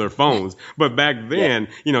 you know, on their phones. But back then,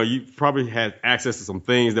 you know, you probably had access to some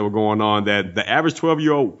things that were going on that the average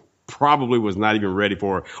 12-year-old probably was not even ready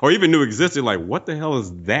for, or even knew existed. Like, what the hell is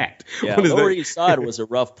that? Yeah, Lower East Side was a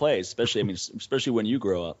rough place, especially when you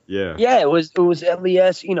grow up. Yeah, it was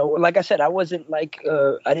LES. You know, like I said, I wasn't like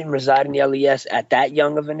I didn't reside in the LES at that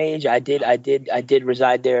young of an age. I did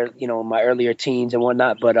reside there, you know, in my earlier teens and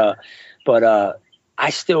whatnot. But I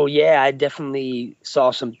still, I definitely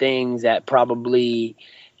saw some things that probably,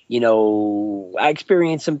 you know, I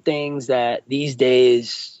experienced some things that these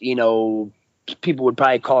days, you know, people would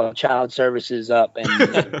probably call child services up and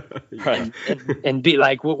be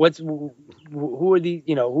like, who are these,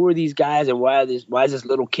 you know, who are these guys, and why is this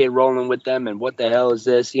little kid rolling with them, and what the hell is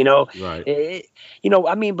this, you know? Right. You know,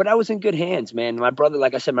 I mean, but I was in good hands, man. My brother,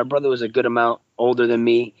 like I said, my brother was a good amount older than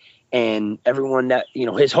me, and everyone that, you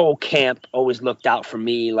know, his whole camp always looked out for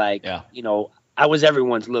me. Like, you know, I was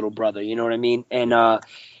everyone's little brother, you know what I mean? And,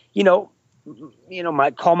 you know,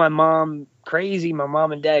 call my mom crazy, my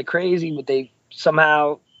mom and dad crazy, but they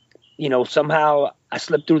somehow I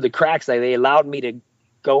slipped through the cracks. Like, they allowed me to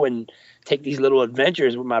go and take these little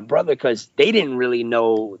adventures with my brother because they didn't really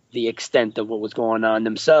know the extent of what was going on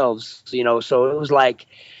themselves, you know? So it was like,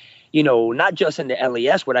 you know, not just in the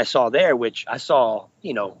LES, what I saw there, which I saw,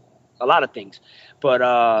 you know, a lot of things,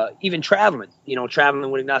 but even traveling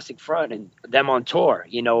with Agnostic Front and them on tour,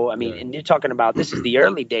 you know, I mean, and you're talking about, this is the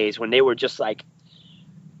early days when they were just like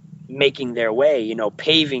making their way, you know,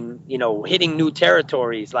 paving, you know, hitting new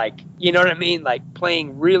territories, like, you know what I mean? Like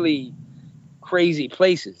playing really crazy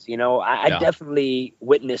places. You know, I definitely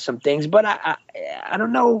witnessed some things, but I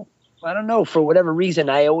don't know. I don't know, for whatever reason,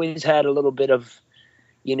 I always had a little bit of,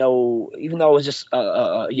 you know, even though I was just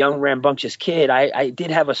a young, rambunctious kid, I did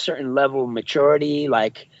have a certain level of maturity.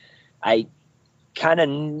 Like, I kind of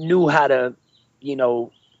knew how to, you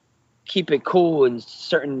know, keep it cool and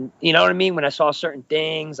certain, you know what I mean? When I saw certain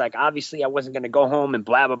things, like, obviously I wasn't going to go home and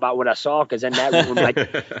blab about what I saw, because then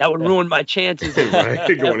that would ruin my chances of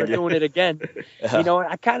ever doing it again. You know,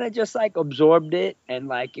 I kind of just like absorbed it, and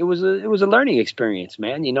like it was a learning experience,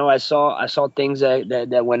 man. You know, I saw things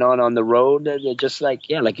that went on the road that just like,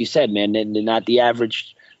 yeah, like you said, man, and not the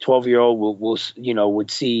average 12-year-old will you know,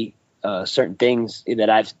 would see certain things that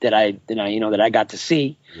I got to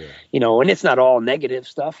see, you know, and it's not all negative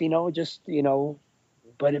stuff, you know, just, you know,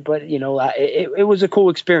 but you know, it was a cool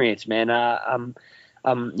experience, man.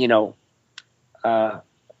 You know,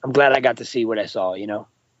 I'm glad I got to see what I saw, you know.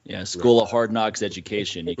 Yeah, school of hard knocks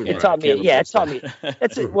education. It taught me. It taught me.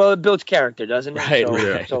 Well, it builds character, doesn't it?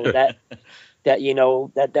 Right. So that you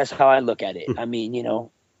know, that's how I look at it. I mean, you know.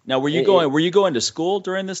 Now, were you going to school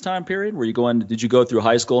during this time period? Did you go through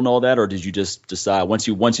high school and all that, or did you just decide once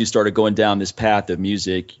you started going down this path of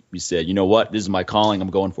music, you said, you know what, this is my calling, I'm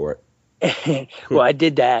going for it? Well, I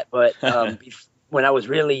did that, but when I was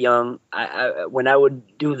really young, when I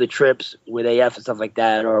would do the trips with AF and stuff like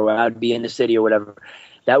that, or when I'd be in the city or whatever,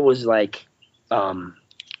 that was like, that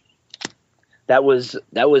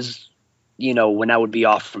was you know, when I would be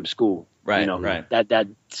off from school. Right, you know, right.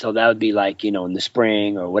 So that would be like, you know, in the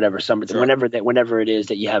spring or whatever, summer, sure. whenever it is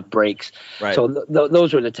that you have breaks. Right. So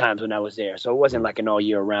those were the times when I was there. So it wasn't like an all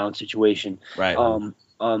year round situation. Right.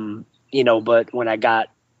 You know, but when I got,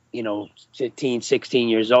 you know, 15, 16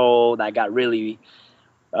 years old, I got really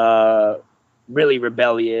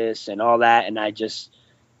rebellious and all that. And I just,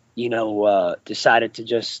 you know, decided to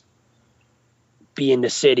just be in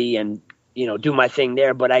the city and, you know, do my thing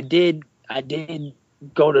there. But I did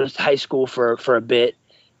go to high school for a bit,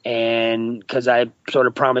 and because I sort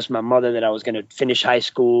of promised my mother that I was going to finish high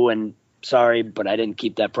school, and sorry, but I didn't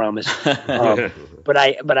keep that promise. But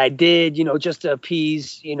I did, you know, just to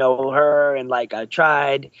appease, you know, her, and like I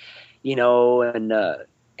tried, you know, and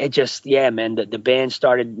it just, yeah, man, the band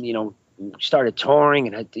started touring,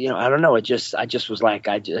 and I don't know, I just was like,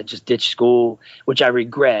 I just ditched school, which I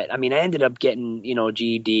regret. I mean, I ended up getting, you know,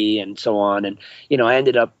 GED and so on, and, you know, I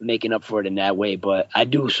ended up making up for it in that way, but I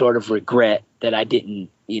do sort of regret that I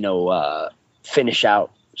didn't, you know, finish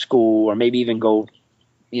out school, or maybe even go,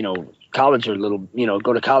 you know, college or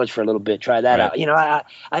go to college for a little bit, try that out. You know, I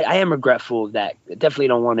am regretful of that. I definitely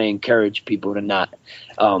don't want to encourage people to not,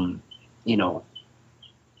 you know,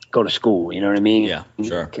 go to school, you know what I mean? Yeah,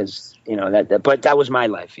 sure. Because, you know, but that was my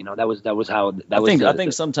life, you know, that was how that was. I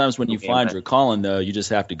think sometimes when you find your calling, though, you just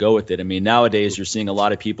have to go with it. I mean, nowadays you're seeing a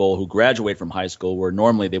lot of people who graduate from high school where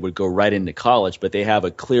normally they would go right into college, but they have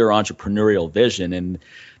a clear entrepreneurial vision, and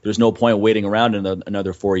there's no point waiting around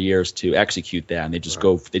another 4 years to execute that. And they just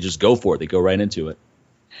go for it. They go right into it.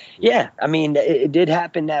 Yeah, I mean, it did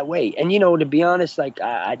happen that way. And, you know, to be honest, like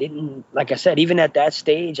I didn't, like I said, even at that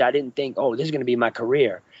stage, I didn't think, oh, this is going to be my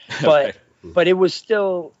career. But but it was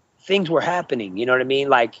still, things were happening, you know what I mean?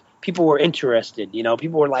 Like, people were interested, you know,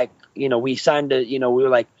 people were like, you know, we signed we were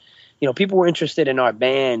like, you know, people were interested in our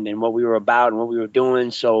band and what we were about and what we were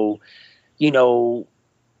doing. So, you know,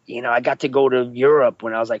 I got to go to Europe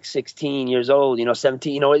when I was like 16 years old, you know,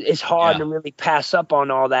 17, you know, it's hard to really pass up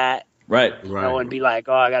on all that. Right. You know, and be like,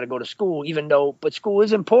 oh, I got to go to school, but school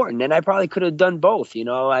is important. And I probably could have done both, you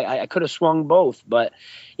know, I could have swung both. But,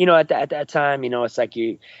 you know, at that time, you know, it's like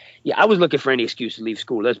I was looking for any excuse to leave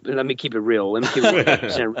school. Let me keep it real. Let me keep it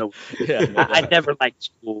 100% real. I never liked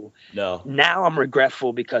school. No. Now I'm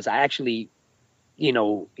regretful because I actually, you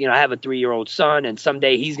know, I have a 3-year-old son, and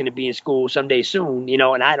someday he's going to be in school someday soon, you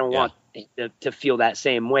know, and I don't want to feel that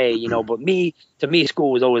same way, you know. But to me,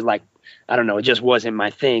 school was always like, I don't know, it just wasn't my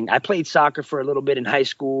thing. I played soccer for a little bit in high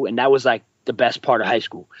school, and that was like the best part of high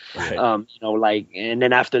school. Right. You know, like, and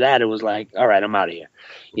then after that, it was like, all right, I'm out of here.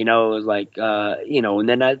 You know, it was like, you know, and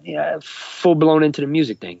then I full blown into the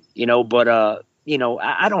music thing, you know, but, you know,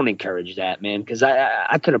 I don't encourage that, man, because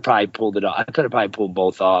I could have probably pulled it off. I could have probably pulled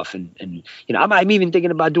both off. And you know, I'm even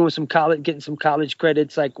thinking about doing getting some college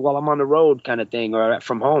credits, like while I'm on the road kind of thing, or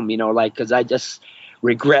from home, you know, like, because I just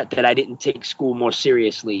regret that I didn't take school more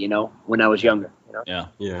seriously, you know, when I was younger. You know?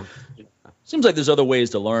 Yeah. Seems like there's other ways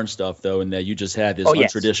to learn stuff, though, and that you just had this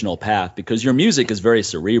untraditional path, because your music is very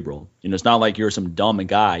cerebral. You know, it's not like you're some dumb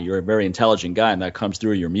guy. You're a very intelligent guy, and that comes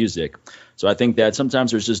through your music. So I think that sometimes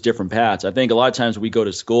there's just different paths. I think a lot of times we go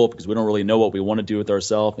to school because we don't really know what we want to do with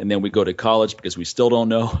ourselves, and then we go to college because we still don't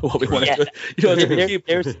know what we want to do. You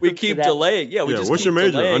know, we keep delaying. Yeah, what's your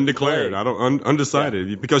major? Undeclared. I don't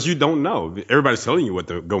undecided because you don't know. Everybody's telling you what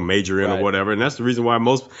to go major in or whatever, and that's the reason why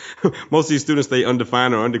most of these students stay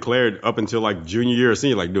undefined or undeclared up until like junior year or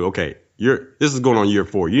senior. Like, dude, okay, this is going on year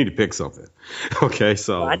 4. You need to pick something. Okay,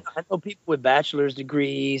 so I know people with bachelor's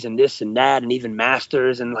degrees and this and that, and even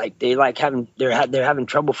masters, and like they're having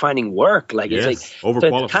trouble finding work. Like it's like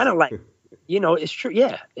overqualified. Kind of like, you know, it's true.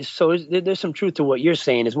 Yeah, there's some truth to what you're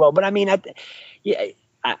saying as well. But I mean, I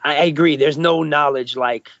agree. There's no knowledge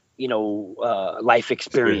like, you know, life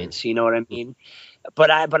experience. You know what I mean?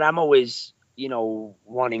 But I'm always, you know,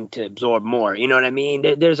 wanting to absorb more. You know what I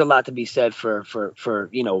mean? There's a lot to be said for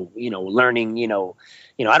you know learning. You know,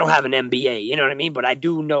 I don't have an MBA. You know what I mean? But I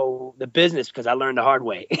do know the business because I learned the hard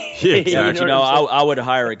way. Yeah, I would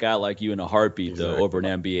hire a guy like you in a heartbeat though over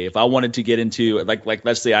an MBA. If I wanted to get into like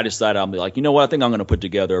let's say I decided I'm like, you know what, I think I'm going to put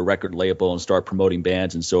together a record label and start promoting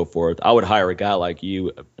bands and so forth. I would hire a guy like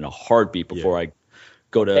you in a heartbeat before I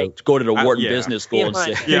go to the Wharton Business School and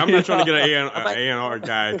say, yeah, I'm not trying to get an A&R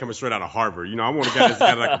guy coming straight out of Harvard. You know, I want a guy that's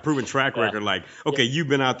got like a proven track record. Like, okay, you've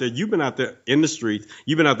been out there in the streets,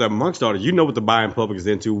 you've been out there amongst artists. You know what the buying public is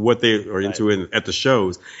into, what they are into at the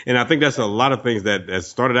shows. And I think that's a lot of things that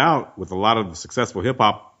started out with a lot of successful hip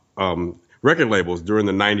hop record labels during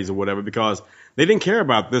the 90s or whatever, because they didn't care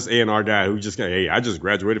about this A&R guy who just, hey, I just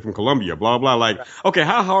graduated from Columbia, blah, blah. Like, okay,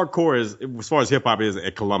 how hardcore is, as far as hip hop is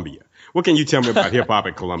at Columbia? What can you tell me about hip hop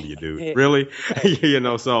at Columbia, dude? Really? You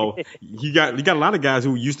know, so you got a lot of guys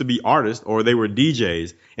who used to be artists or they were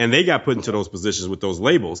DJs and they got put into those positions with those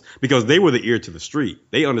labels because they were the ear to the street.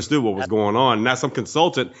 They understood what was going on. Not some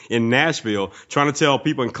consultant in Nashville trying to tell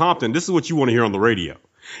people in Compton, this is what you want to hear on the radio.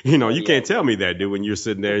 You know, you can't tell me that, dude, when you're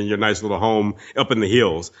sitting there in your nice little home up in the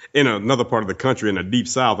hills in another part of the country in the deep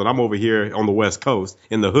South, and I'm over here on the West Coast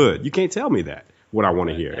in the hood. You can't tell me that, what I want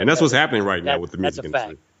to hear. And that's what's happening right now with the music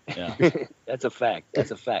industry. Yeah. That's a fact.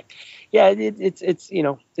 Yeah, it's you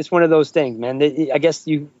know, it's one of those things, man. I guess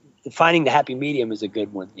finding the happy medium is a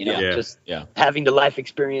good one, you know, just having the life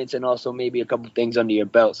experience and also maybe a couple things under your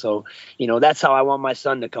belt. So, you know, that's how I want my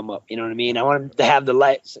son to come up. You know what I mean? I want him to have the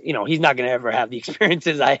light. You know, he's not going to ever have the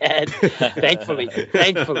experiences I had, thankfully,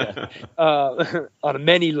 on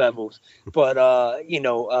many levels. But, you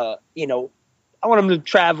know, I want him to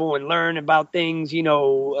travel and learn about things, you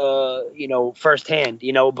know, firsthand,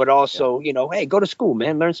 you know, but also, you know, hey, go to school,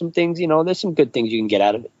 man, learn some things, you know, there's some good things you can get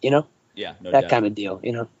out of it, you know? Yeah, no that doubt. kind of deal,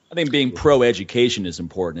 you know? I think being pro-education is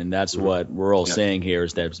important, and that's what we're all saying here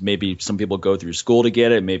is that maybe some people go through school to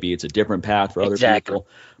get it. Maybe it's a different path for other people.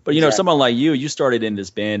 But, you know, someone like you started in this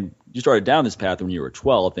band, you started down this path when you were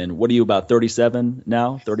 12. And what are you, about 37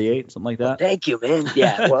 now, 38, something like that? Well, thank you, man.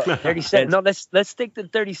 Yeah, well, 37. No, let's stick to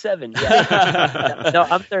 37. Yeah. No,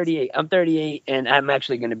 I'm 38. I'm 38, and I'm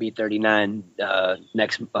actually going to be 39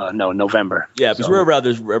 November. Yeah, because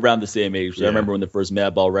we're around the same age. Yeah. I remember when the first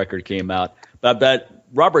Madball record came out. But I bet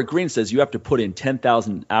Robert Greene says you have to put in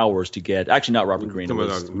 10,000 hours to get – actually, not Robert Greene. It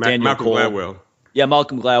was Daniel Cole. Gladwell. Yeah,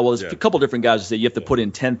 Malcolm Gladwell. There's a couple different guys who say you have to put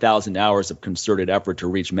in 10,000 hours of concerted effort to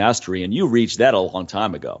reach mastery, and you reached that a long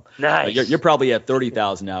time ago. Nice. You're probably at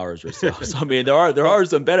 30,000 hours or so. So I mean, there are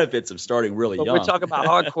some benefits of starting really young. We're talking about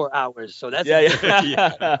hardcore hours, so that's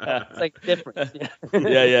it's like different.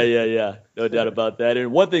 Yeah. No doubt about that.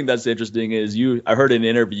 And one thing that's interesting is I heard in an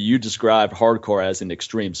interview you described hardcore as an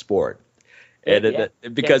extreme sport. And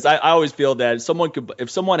because I always feel that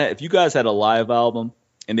if you guys had a live album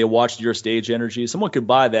and they watched your stage energy, someone could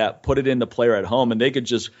buy that, put it in the player at home, and they could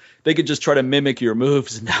just try to mimic your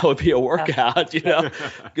moves, and that would be a workout, you know,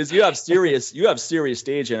 because you have serious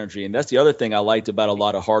stage energy. And that's the other thing I liked about a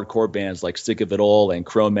lot of hardcore bands like Sick of It All and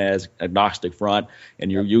Chromaz, Agnostic Front,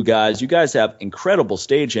 and you guys have incredible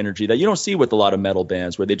stage energy that you don't see with a lot of metal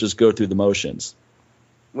bands where they just go through the motions.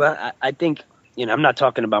 Well, I think, you know, I'm not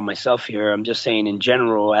talking about myself here. I'm just saying in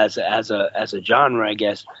general as a genre, I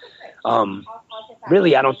guess.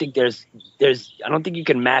 Really, I don't think I don't think you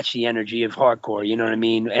can match the energy of hardcore. You know what I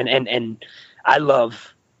mean? And I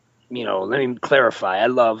love, you know, let me clarify. I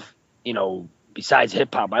love, you know, besides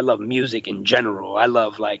hip hop, I love music in general. I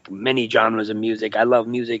love like many genres of music. I love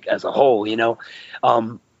music as a whole, you know.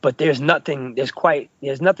 But there's nothing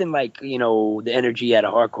like, you know, the energy at a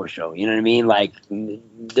hardcore show. You know what I mean? Like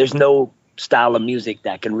there's no style of music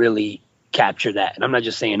that can really capture that. And I'm not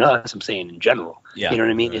just saying us, I'm saying in general. Yeah. You know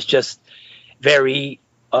what I mean? It's just very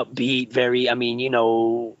upbeat, I mean, you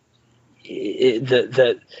know, you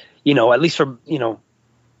know, at least for, you know,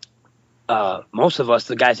 most of us,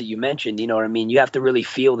 the guys that you mentioned, you know what I mean? You have to really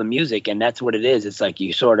feel the music, and that's what it is. It's like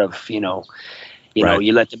you sort of, you know,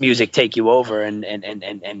 you let the music take you over, and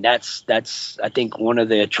that's I think one of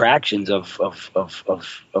the attractions of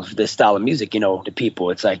this style of music, you know, to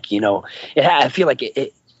people. It's like, you know, I feel like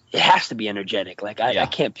it has to be energetic. Like I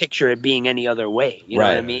can't picture it being any other way. You know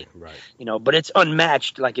what I mean? Right. You know, but it's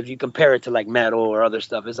unmatched. Like if you compare it to like metal or other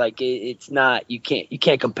stuff, it's like it's not. You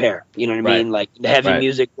can't compare. You know what I mean? Like the heavy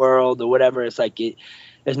music world or whatever. It's like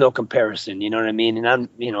there's no comparison. You know what I mean? And I'm,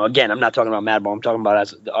 you know, again, I'm not talking about Madball. I'm talking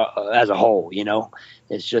about as a whole. You know,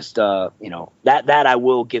 it's just you know, that I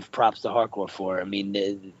will give props to hardcore for. I mean,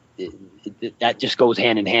 that just goes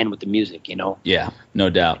hand in hand with the music. You know? Yeah, no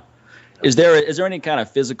doubt. Is there any kind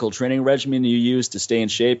of physical training regimen you use to stay in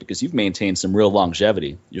shape? Because you've maintained some real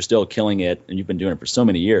longevity. You're still killing it, and you've been doing it for so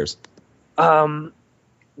many years.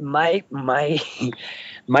 My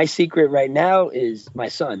secret right now is my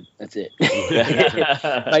son. That's it.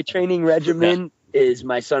 My training regimen is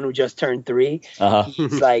my son, who just turned 3.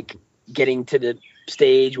 He's like getting to the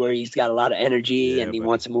stage where he's got a lot of energy and he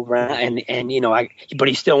wants to move around, and you know, but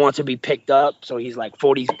he still wants to be picked up. So he's like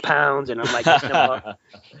 40 pounds, and I'm like,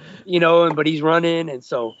 you know, but he's running, and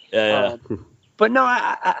so. But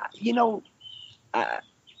no, you know, I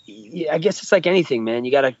guess it's like anything, man.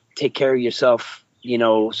 You got to take care of yourself, you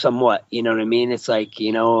know, somewhat. You know what I mean? It's like,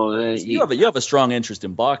 you know, you have a strong interest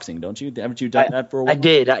in boxing, don't you? Haven't you done that for a while? I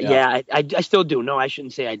did. I still do. No, I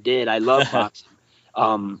shouldn't say I did. I love boxing.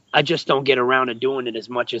 I just don't get around to doing it as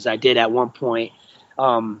much as I did at one point.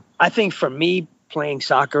 I think for me, playing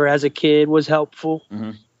soccer as a kid was helpful.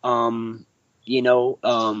 You know,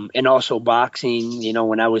 and also boxing, you know,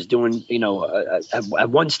 when I was doing, you know, at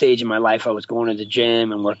one stage in my life, I was going to the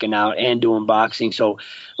gym and working out and doing boxing. So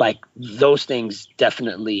like those things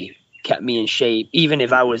definitely kept me in shape. Even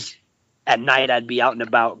if I was at night, I'd be out and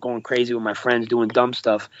about going crazy with my friends doing dumb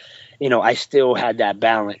stuff. You know, I still had that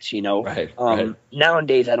balance, you know.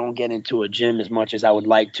 Nowadays, I don't get into a gym as much as I would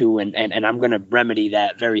like to, and I'm going to remedy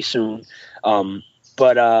that very soon.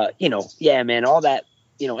 But you know, yeah, man, all that,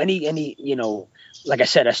 you know, any, you know, like I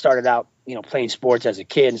said, I started out, you know, playing sports as a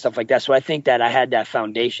kid and stuff like that. So I think that I had that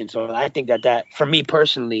foundation. So I think that for me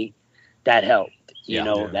personally, that helped.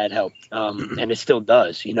 That helped. And it still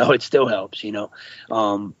does, you know, it still helps, you know.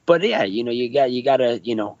 But yeah, you know, you gotta,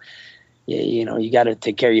 you know, you got to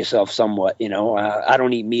take care of yourself somewhat, you know. I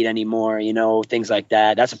don't eat meat anymore, you know, things like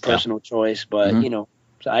that. That's a personal choice, but you know,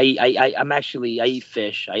 so I eat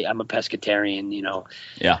fish. I'm a pescatarian, you know.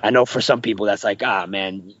 Yeah. I know for some people that's like,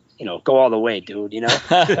 man, you know, go all the way, dude, you know.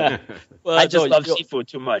 Well, I just love seafood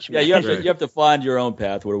too much, man. Yeah, you have to find your own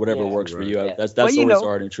path, whatever works for you. Yeah. That's always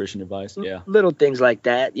our nutrition advice. Yeah. Little things like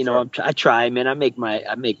that, you know. I try, man. I make my,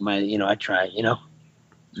 you know, I try, you know.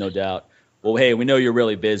 No doubt. Well, hey, we know you're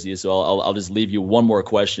really busy, so I'll just leave you one more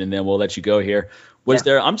question, and then we'll let you go here.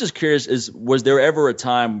 I'm just curious, was there ever a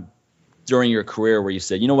time during your career where you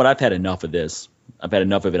said, you know what, I've had enough of this. I've had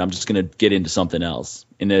enough of it. I'm just going to get into something else.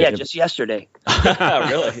 Just yesterday.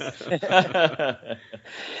 Really?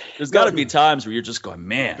 There's got to be times where you're just going,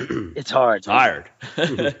 man. It's hard. Tired.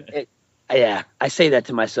 Yeah, I say that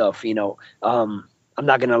to myself, you know. I'm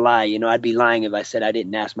not gonna lie, you know, I'd be lying if I said I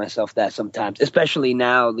didn't ask myself that sometimes, especially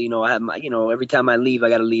now, you know, I have my, you know, every time I leave, I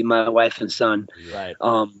got to leave my wife and son. Right.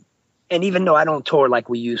 And even though I don't tour like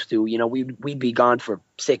we used to, you know, we'd be gone for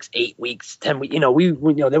 6, 8 weeks, 10 weeks, you know, we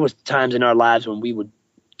you know, there was times in our lives when we would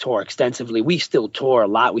tour extensively. We still tour a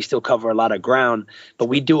lot. We still cover a lot of ground, but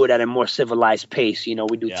we do it at a more civilized pace. You know,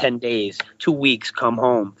 we do 10 days, 2 weeks, come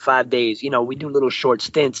home, 5 days, you know, we do little short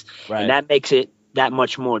stints, and that makes it that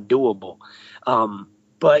much more doable.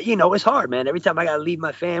 But you know, it's hard, man. Every time I got to leave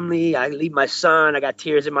my family, I leave my son, I got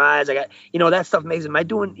tears in my eyes. I got, you know, that stuff makes, am I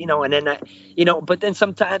doing, you know, and then, you know, but then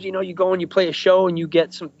sometimes, you know, you go and you play a show and you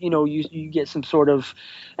get some, you know, you get some sort of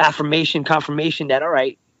confirmation that, all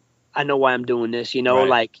right, I know why I'm doing this, you know,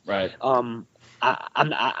 I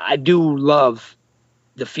do love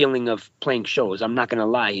the feeling of playing shows. I'm not going to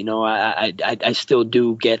lie. You know, I still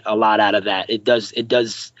do get a lot out of that. It does,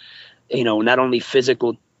 you know, not only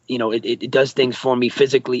physical, you know, it does things for me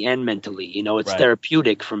physically and mentally. You know, it's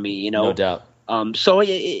therapeutic for me. You know, no doubt. So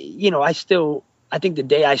you know, I think the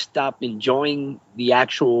day I stop enjoying the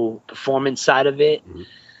actual performance side of it,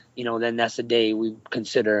 you know, then that's the day we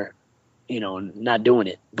consider, you know, not doing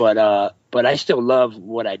it. But I still love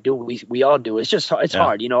what I do. We all do. It's just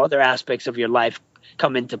hard. You know, other aspects of your life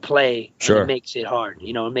come into play. And it makes it hard.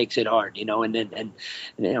 You know, it makes it hard. You know, and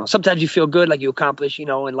you know, sometimes you feel good, like you accomplish. You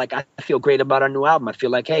know, and like I feel great about our new album. I feel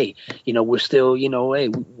like, hey, you know, we're still, you know, hey,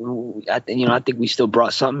 I think we still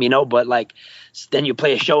brought something. You know, but like then you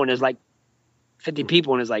play a show and there's like 50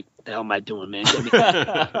 people and it's like, the hell am I doing, man?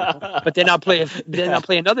 But then I'll play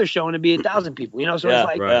another show and it'll be 1,000 people, you know. So it's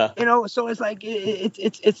like, you know, so it's like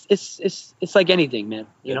it's like anything, man.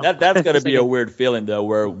 You know, that's got to be a weird feeling though,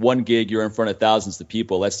 where one gig you're in front of thousands of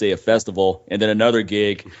people, let's say a festival, and then another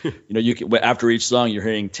gig, you know, you can, after each song you're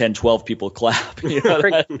hearing 10, 12 people clap. You know,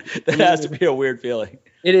 that has to be a weird feeling.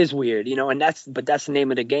 It is weird, you know, and that's the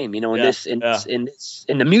name of the game, you know, in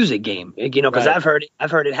the music game, you know, because I've heard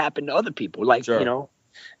it happen to other people, like you know.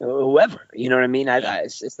 Whoever, you know what I mean?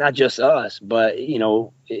 It's not just us, but you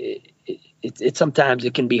know, it sometimes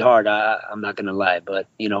it can be hard. I'm not gonna lie, but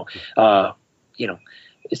you know,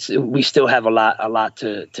 we still have a lot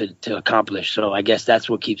to accomplish. So I guess that's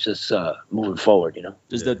what keeps us moving forward. You know.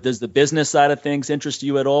 Does the business side of things interest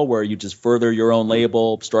you at all? Where you just further your own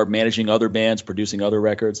label, start managing other bands, producing other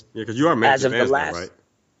records? Yeah, because you are managing bands now, right?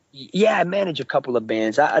 Yeah, I manage a couple of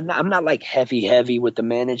bands. I'm not like heavy with the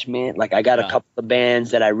management. Like I got a couple of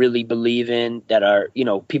bands that I really believe in that are, you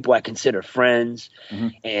know, people I consider friends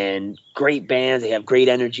and great bands. They have great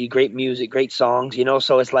energy, great music, great songs, you know.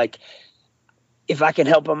 So it's like if I can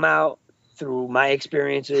help them out through my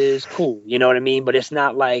experiences, cool. You know what I mean? But it's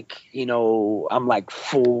not like, you know, I'm like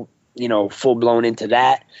full blown into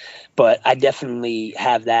that. But I definitely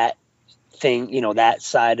have that thing, you know, that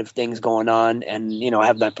side of things going on. And, you know, I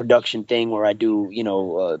have my production thing where I do, you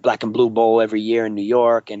know, Black and Blue Bowl every year in New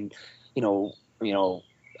York. And, you know,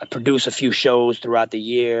 I produce a few shows throughout the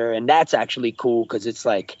year. And that's actually cool because it's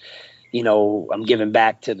like, you know, I'm giving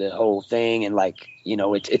back to the whole thing. And like, you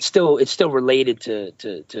know, it's still related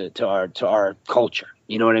to our culture.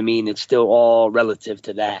 You know what I mean? It's still all relative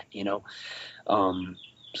to that, you know?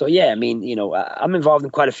 So, yeah, I mean, you know, I'm involved in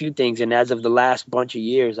quite a few things. And as of the last bunch of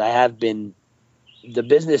years, I have been the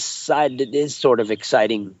business side is sort of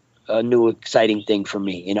exciting, a new exciting thing for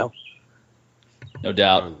me, you know? No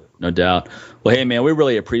doubt. No doubt. Well, hey, man, we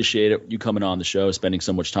really appreciate it. You coming on the show, spending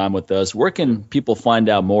so much time with us. Where can people find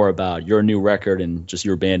out more about your new record and just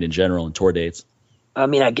your band in general and tour dates? I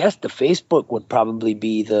mean, I guess the Facebook would probably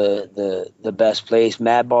be the best place.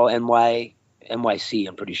 Madball NYC,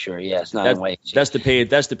 I'm pretty sure. Yeah, it's not NYC. That's the page.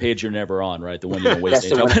 That's the page you're never on, right? The one you don't waste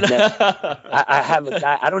any time.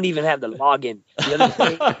 I don't even have the login.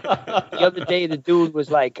 The other day, the dude was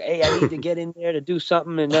like, "Hey, I need to get in there to do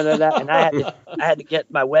something," and and I had to get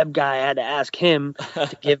my web guy. I had to ask him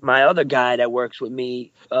to give my other guy that works with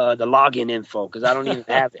me the login info because I don't even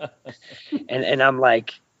have it. And I'm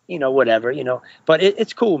like, you know, whatever, you know. But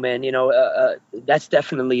it's cool, man. You know, that's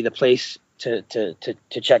definitely the place to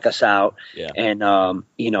check us out. Yeah. And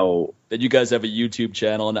you know, that you guys have a YouTube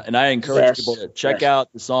channel, and I encourage people to check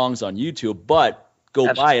out the songs on YouTube, but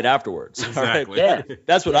go buy it afterwards. Exactly. All right? Yeah.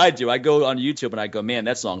 That's what I do. I go on YouTube and I go, man,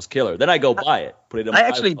 that song's killer. Then I go buy it, put it in my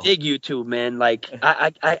actually iPhone. dig YouTube, man. Like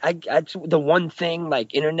I the one thing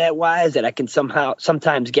like internet wise that I can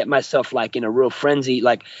sometimes get myself like in a real frenzy,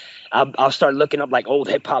 like I'll start looking up like old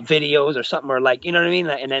hip hop videos or something, or like, you know what I mean?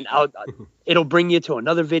 And then it'll bring you to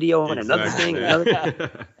another video and another thing,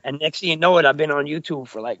 and next thing you know it, I've been on YouTube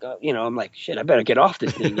for like, you know, I'm like, shit, I better get off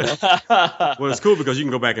this thing. You know? Well, it's cool because you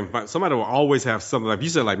can go back and find, somebody will always have something like you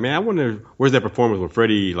said, like, man, I wonder where's that performance when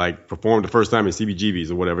Freddie like performed the first time in CBGB's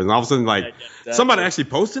or whatever, and all of a sudden like somebody actually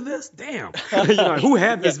posted this. Damn, you know, like, who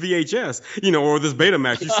had this VHS, you know, or this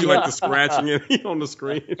Betamax? You see like the scratching it on the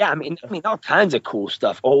screen. Yeah, I mean, all kinds of cool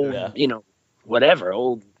stuff. You know, whatever,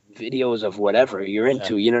 old videos of whatever you're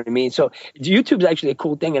into, you know what I mean? So YouTube's actually a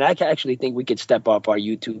cool thing, and I actually think we could step up our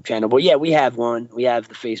YouTube channel. But yeah, we have one. We have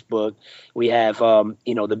the Facebook. We have,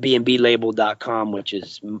 you know, the bnblabel.com, which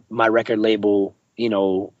is my record label. You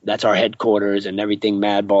know, that's our headquarters and everything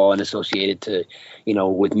Madball and associated to, you know,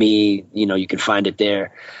 with me, you know, you can find it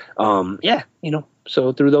there. Yeah, you know,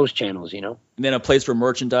 so through those channels, you know. And then a place for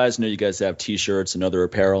merchandise. I know you guys have T-shirts and other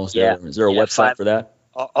apparel. Is there a website for that?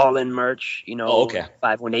 All in merch, you know. Oh, okay.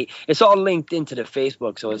 518. It's all linked into the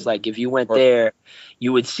Facebook, so it's like if you went there,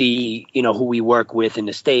 you would see, you know, who we work with in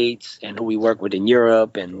the States and who we work with in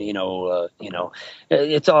Europe, and you know,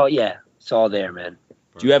 it's all it's all there, man.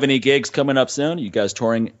 Do you have any gigs coming up soon? You guys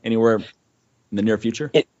touring anywhere in the near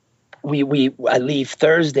future? I leave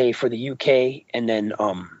Thursday for the UK, and then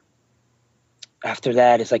after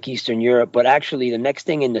that it's like Eastern Europe. But actually, the next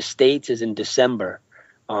thing in the States is in December.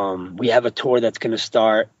 We have a tour that's going to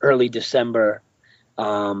start early December.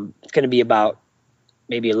 It's going to be about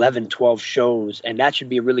maybe 11, 12 shows, and that should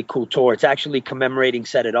be a really cool tour. It's actually commemorating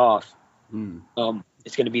Set It Off.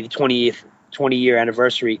 It's going to be the 20-year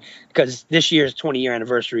anniversary, because this year's 20-year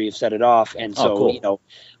anniversary of Set It Off. And so, cool. you know,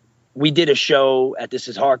 we did a show at This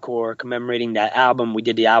Is Hardcore commemorating that album. We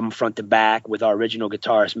did the album front to back with our original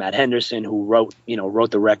guitarist, Matt Henderson, who wrote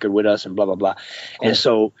the record with us and blah, blah, blah. Cool. And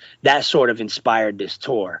so that sort of inspired this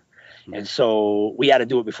tour. And so we had to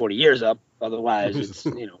do it before the year's up. Otherwise, it's,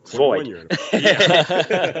 void.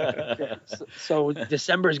 So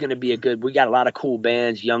December is going to be we got a lot of cool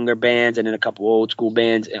bands, younger bands, and then a couple old school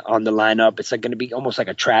bands on the lineup. It's like going to be almost like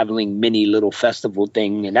a traveling mini little festival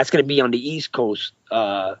thing. And that's going to be on the East Coast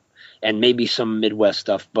and maybe some Midwest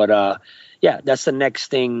stuff. But that's the next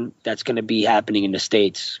thing that's going to be happening in the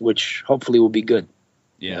States, which hopefully will be good.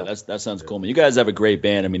 Yeah, that sounds cool, man. You guys have a great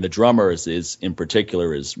band. I mean, the drummer is in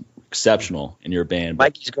particular is exceptional in your band.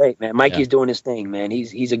 Mikey's great, man. Mikey's doing his thing, man.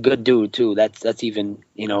 He's a good dude too. That's even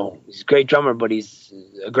he's a great drummer, but he's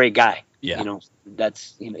a great guy. Yeah,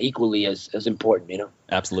 that's equally as important.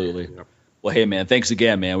 Absolutely. Yep. Well, hey, man, thanks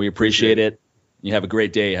again, man. We appreciate it. You have a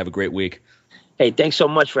great day. Have a great week. Hey, thanks so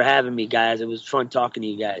much for having me, guys. It was fun talking to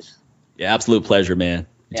you guys. Yeah, absolute pleasure, man.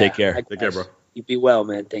 Take care. Take care, bro. You be well,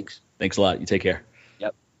 man. Thanks. Thanks a lot. You take care.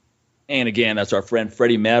 And again, that's our friend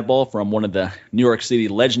Freddy Madball from one of the New York City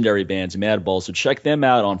legendary bands, Madball. So check them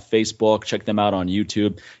out on Facebook. Check them out on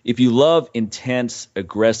YouTube. If you love intense,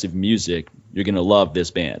 aggressive music, you're going to love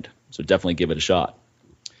this band. So definitely give it a shot.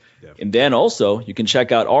 Definitely. And then also, you can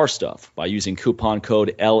check out our stuff by using coupon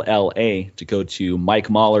code LLA to go to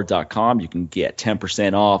MikeMahler.com. You can get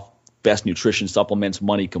 10% off best nutrition supplements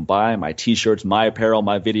money can buy, my T-shirts, my apparel,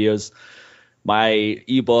 my videos, my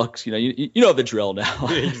ebooks. You know the drill now.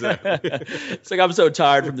 Exactly. It's like I'm so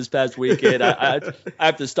tired from this past weekend. I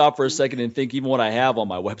have to stop for a second and think even what I have on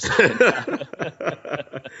my website.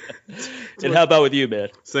 And how about with you, man?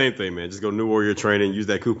 Same thing, man. Just go New Warrior Training. Use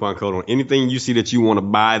that coupon code on anything you see that you want to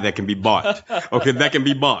buy that can be bought. Okay, that can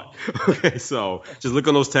be bought. Okay, so just look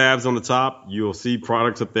on those tabs on the top. You'll see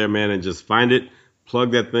products up there, man, and just find it.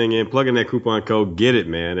 Plug that thing in. Plug in that coupon code. Get it,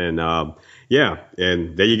 man. And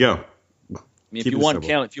and there you go. If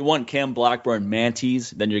you want Cam Blackburn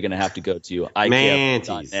manties, then you're going to have to go to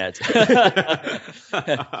icam.net.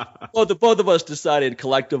 both of us decided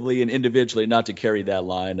collectively and individually not to carry that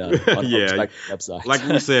line on websites. Like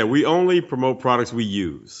we said, we only promote products we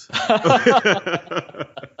use.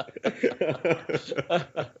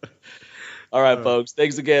 All right, folks.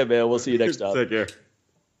 Thanks again, man. We'll see you next time. Take care.